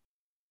coaches.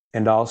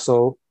 And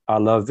also, I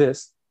love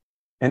this,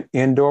 an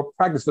indoor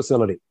practice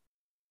facility,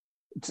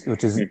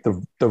 which is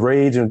the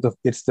rage. And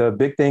it's the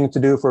big thing to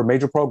do for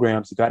major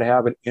programs. You got to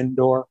have an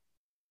indoor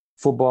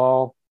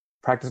football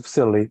practice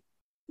facility.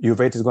 U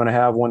of H is going to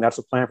have one. That's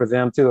a plan for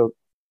them too.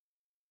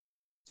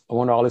 I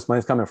wonder all this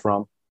money's coming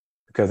from,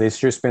 because they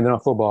sure spend it on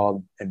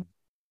football and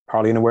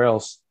hardly anywhere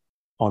else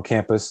on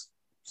campus,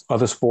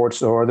 other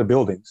sports or other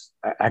buildings,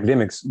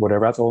 academics,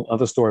 whatever. That's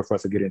another story for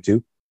us to get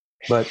into.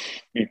 But,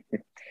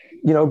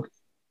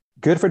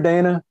 good for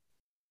Dana.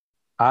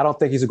 I don't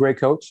think he's a great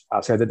coach.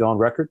 I've said that on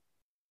record.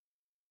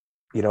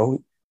 The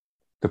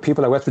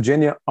people at West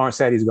Virginia aren't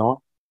sad he's gone.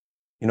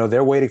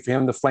 They're waiting for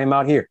him to flame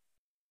out here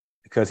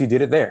because he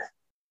did it there.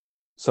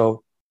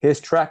 So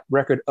his track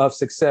record of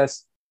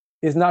success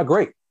is not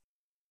great.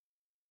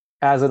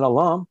 As an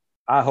alum,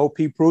 I hope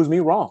he proves me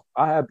wrong.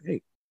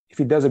 If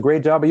he does a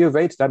great job at U of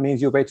H, that means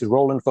U of H is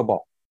rolling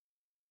football.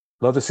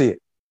 Love to see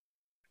it.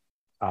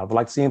 I would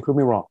like to see him prove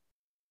me wrong.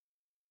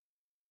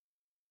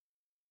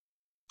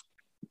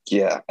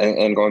 Yeah,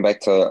 and going back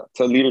to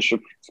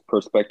leadership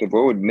perspective,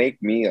 what would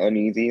make me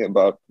uneasy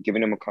about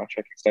giving him a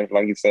contract extension,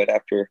 like you said,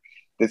 after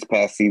this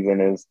past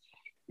season is,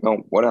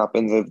 what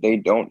happens if they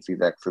don't see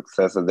that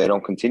success, if they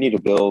don't continue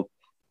to build?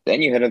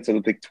 Then you head into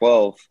the Big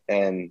 12,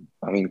 and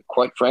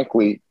quite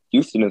frankly,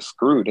 Houston is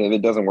screwed if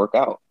it doesn't work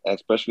out,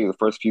 especially the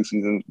first few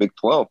seasons of Big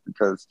 12,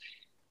 because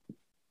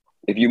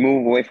if you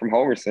move away from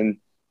Holgorsen,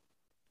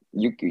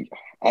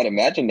 I'd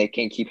imagine they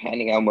can't keep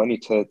handing out money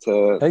to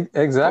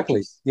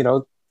exactly.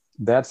 coaches.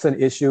 That's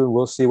an issue.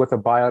 We'll see what the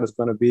buyout is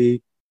going to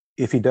be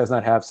if he does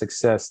not have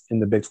success in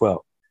the Big 12.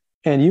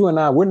 And you and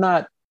I, we're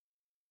not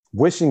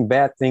wishing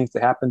bad things to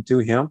happen to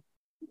him.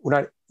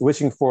 We're not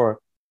wishing for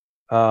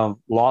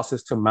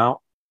losses to mount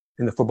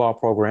in the football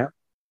program.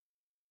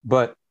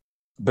 But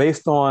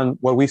based on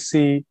what we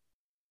see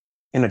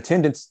in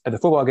attendance at the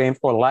football games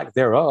or lack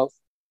thereof,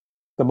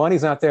 the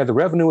money's not there. The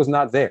revenue is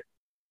not there.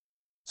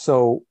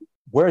 So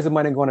where's the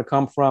money going to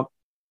come from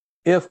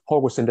if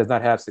Holgorsen does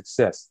not have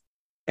success?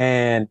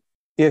 And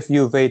if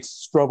U of H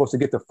struggles to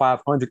get to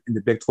 500 in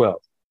the Big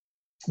 12,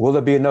 will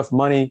there be enough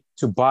money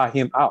to buy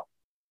him out?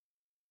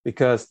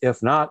 Because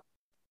if not,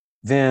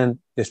 then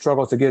the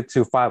struggle to get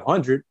to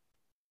 500,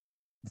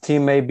 the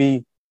team may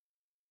be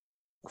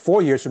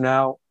 4 years from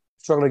now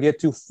struggling to get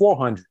to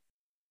 400.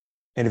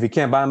 And if you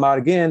can't buy him out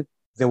again,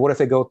 then what if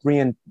they go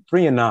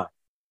 3-9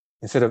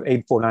 instead of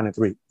 8-4,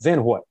 9-3?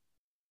 Then what?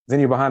 Then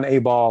you're behind the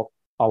 8-ball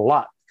a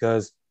lot,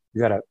 because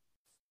you got to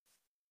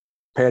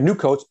pay a new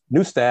coach,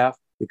 new staff,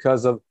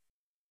 because of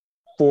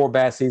 4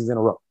 bad seasons in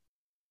a row.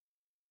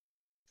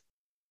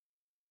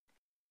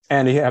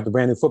 And you have the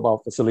brand new football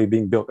facility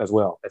being built as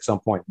well at some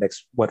point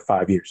next,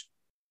 5 years?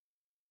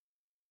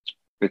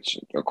 Which,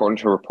 according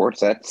to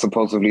reports, that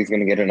supposedly is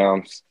going to get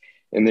announced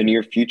in the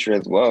near future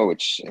as well,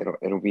 which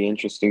it'll be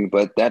interesting.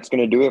 But that's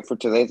going to do it for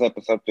today's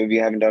episode. If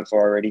you haven't done so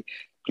already,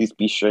 please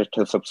be sure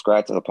to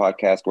subscribe to the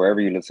podcast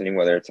wherever you're listening,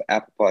 whether it's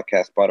Apple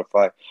Podcast,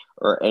 Spotify,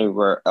 or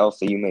anywhere else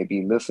that you may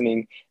be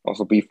listening.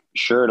 Also, be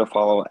sure to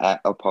follow at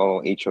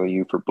Apollo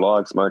HOU for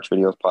blogs, merch,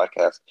 videos,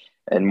 podcasts,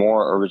 and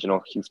more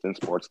original Houston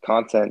sports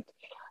content.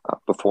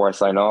 Before I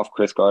sign off,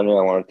 Chris Gardner,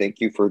 I want to thank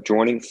you for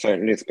joining,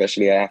 certainly,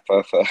 especially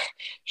after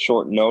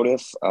short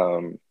notice.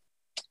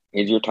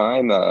 Is your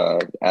time.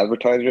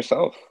 Advertise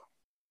yourself.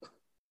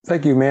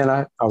 Thank you, man.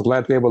 I was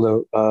glad to be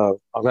able to,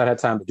 I'm glad I had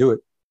time to do it.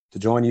 to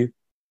join you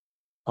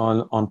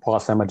on Paul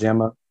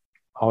Samajama.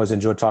 I always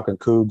enjoy talking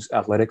Cougs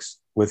athletics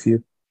with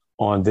you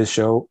on this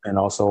show and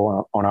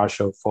also on our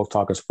show, Folk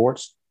Talking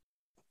Sports.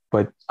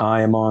 But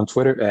I am on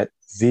Twitter at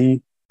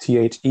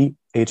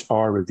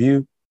VTHEHR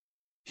Review,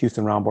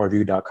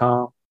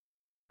 HoustonRoundBallReview.com,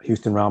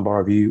 Houston Roundball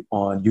Review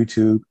on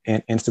YouTube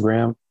and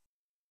Instagram.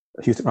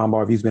 Houston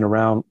Roundball Review's been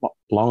around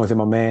longer than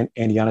my man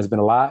Andy Yana has been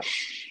alive.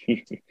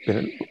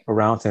 Been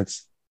around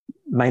since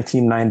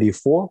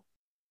 1994.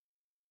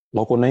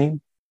 Local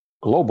name,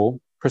 global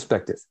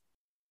perspective.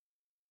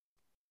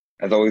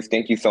 As always,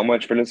 thank you so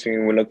much for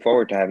listening. We look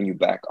forward to having you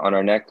back on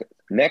our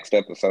next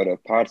episode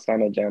of Pod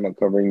Sama Jama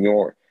covering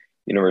your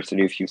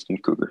University of Houston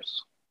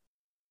Cougars.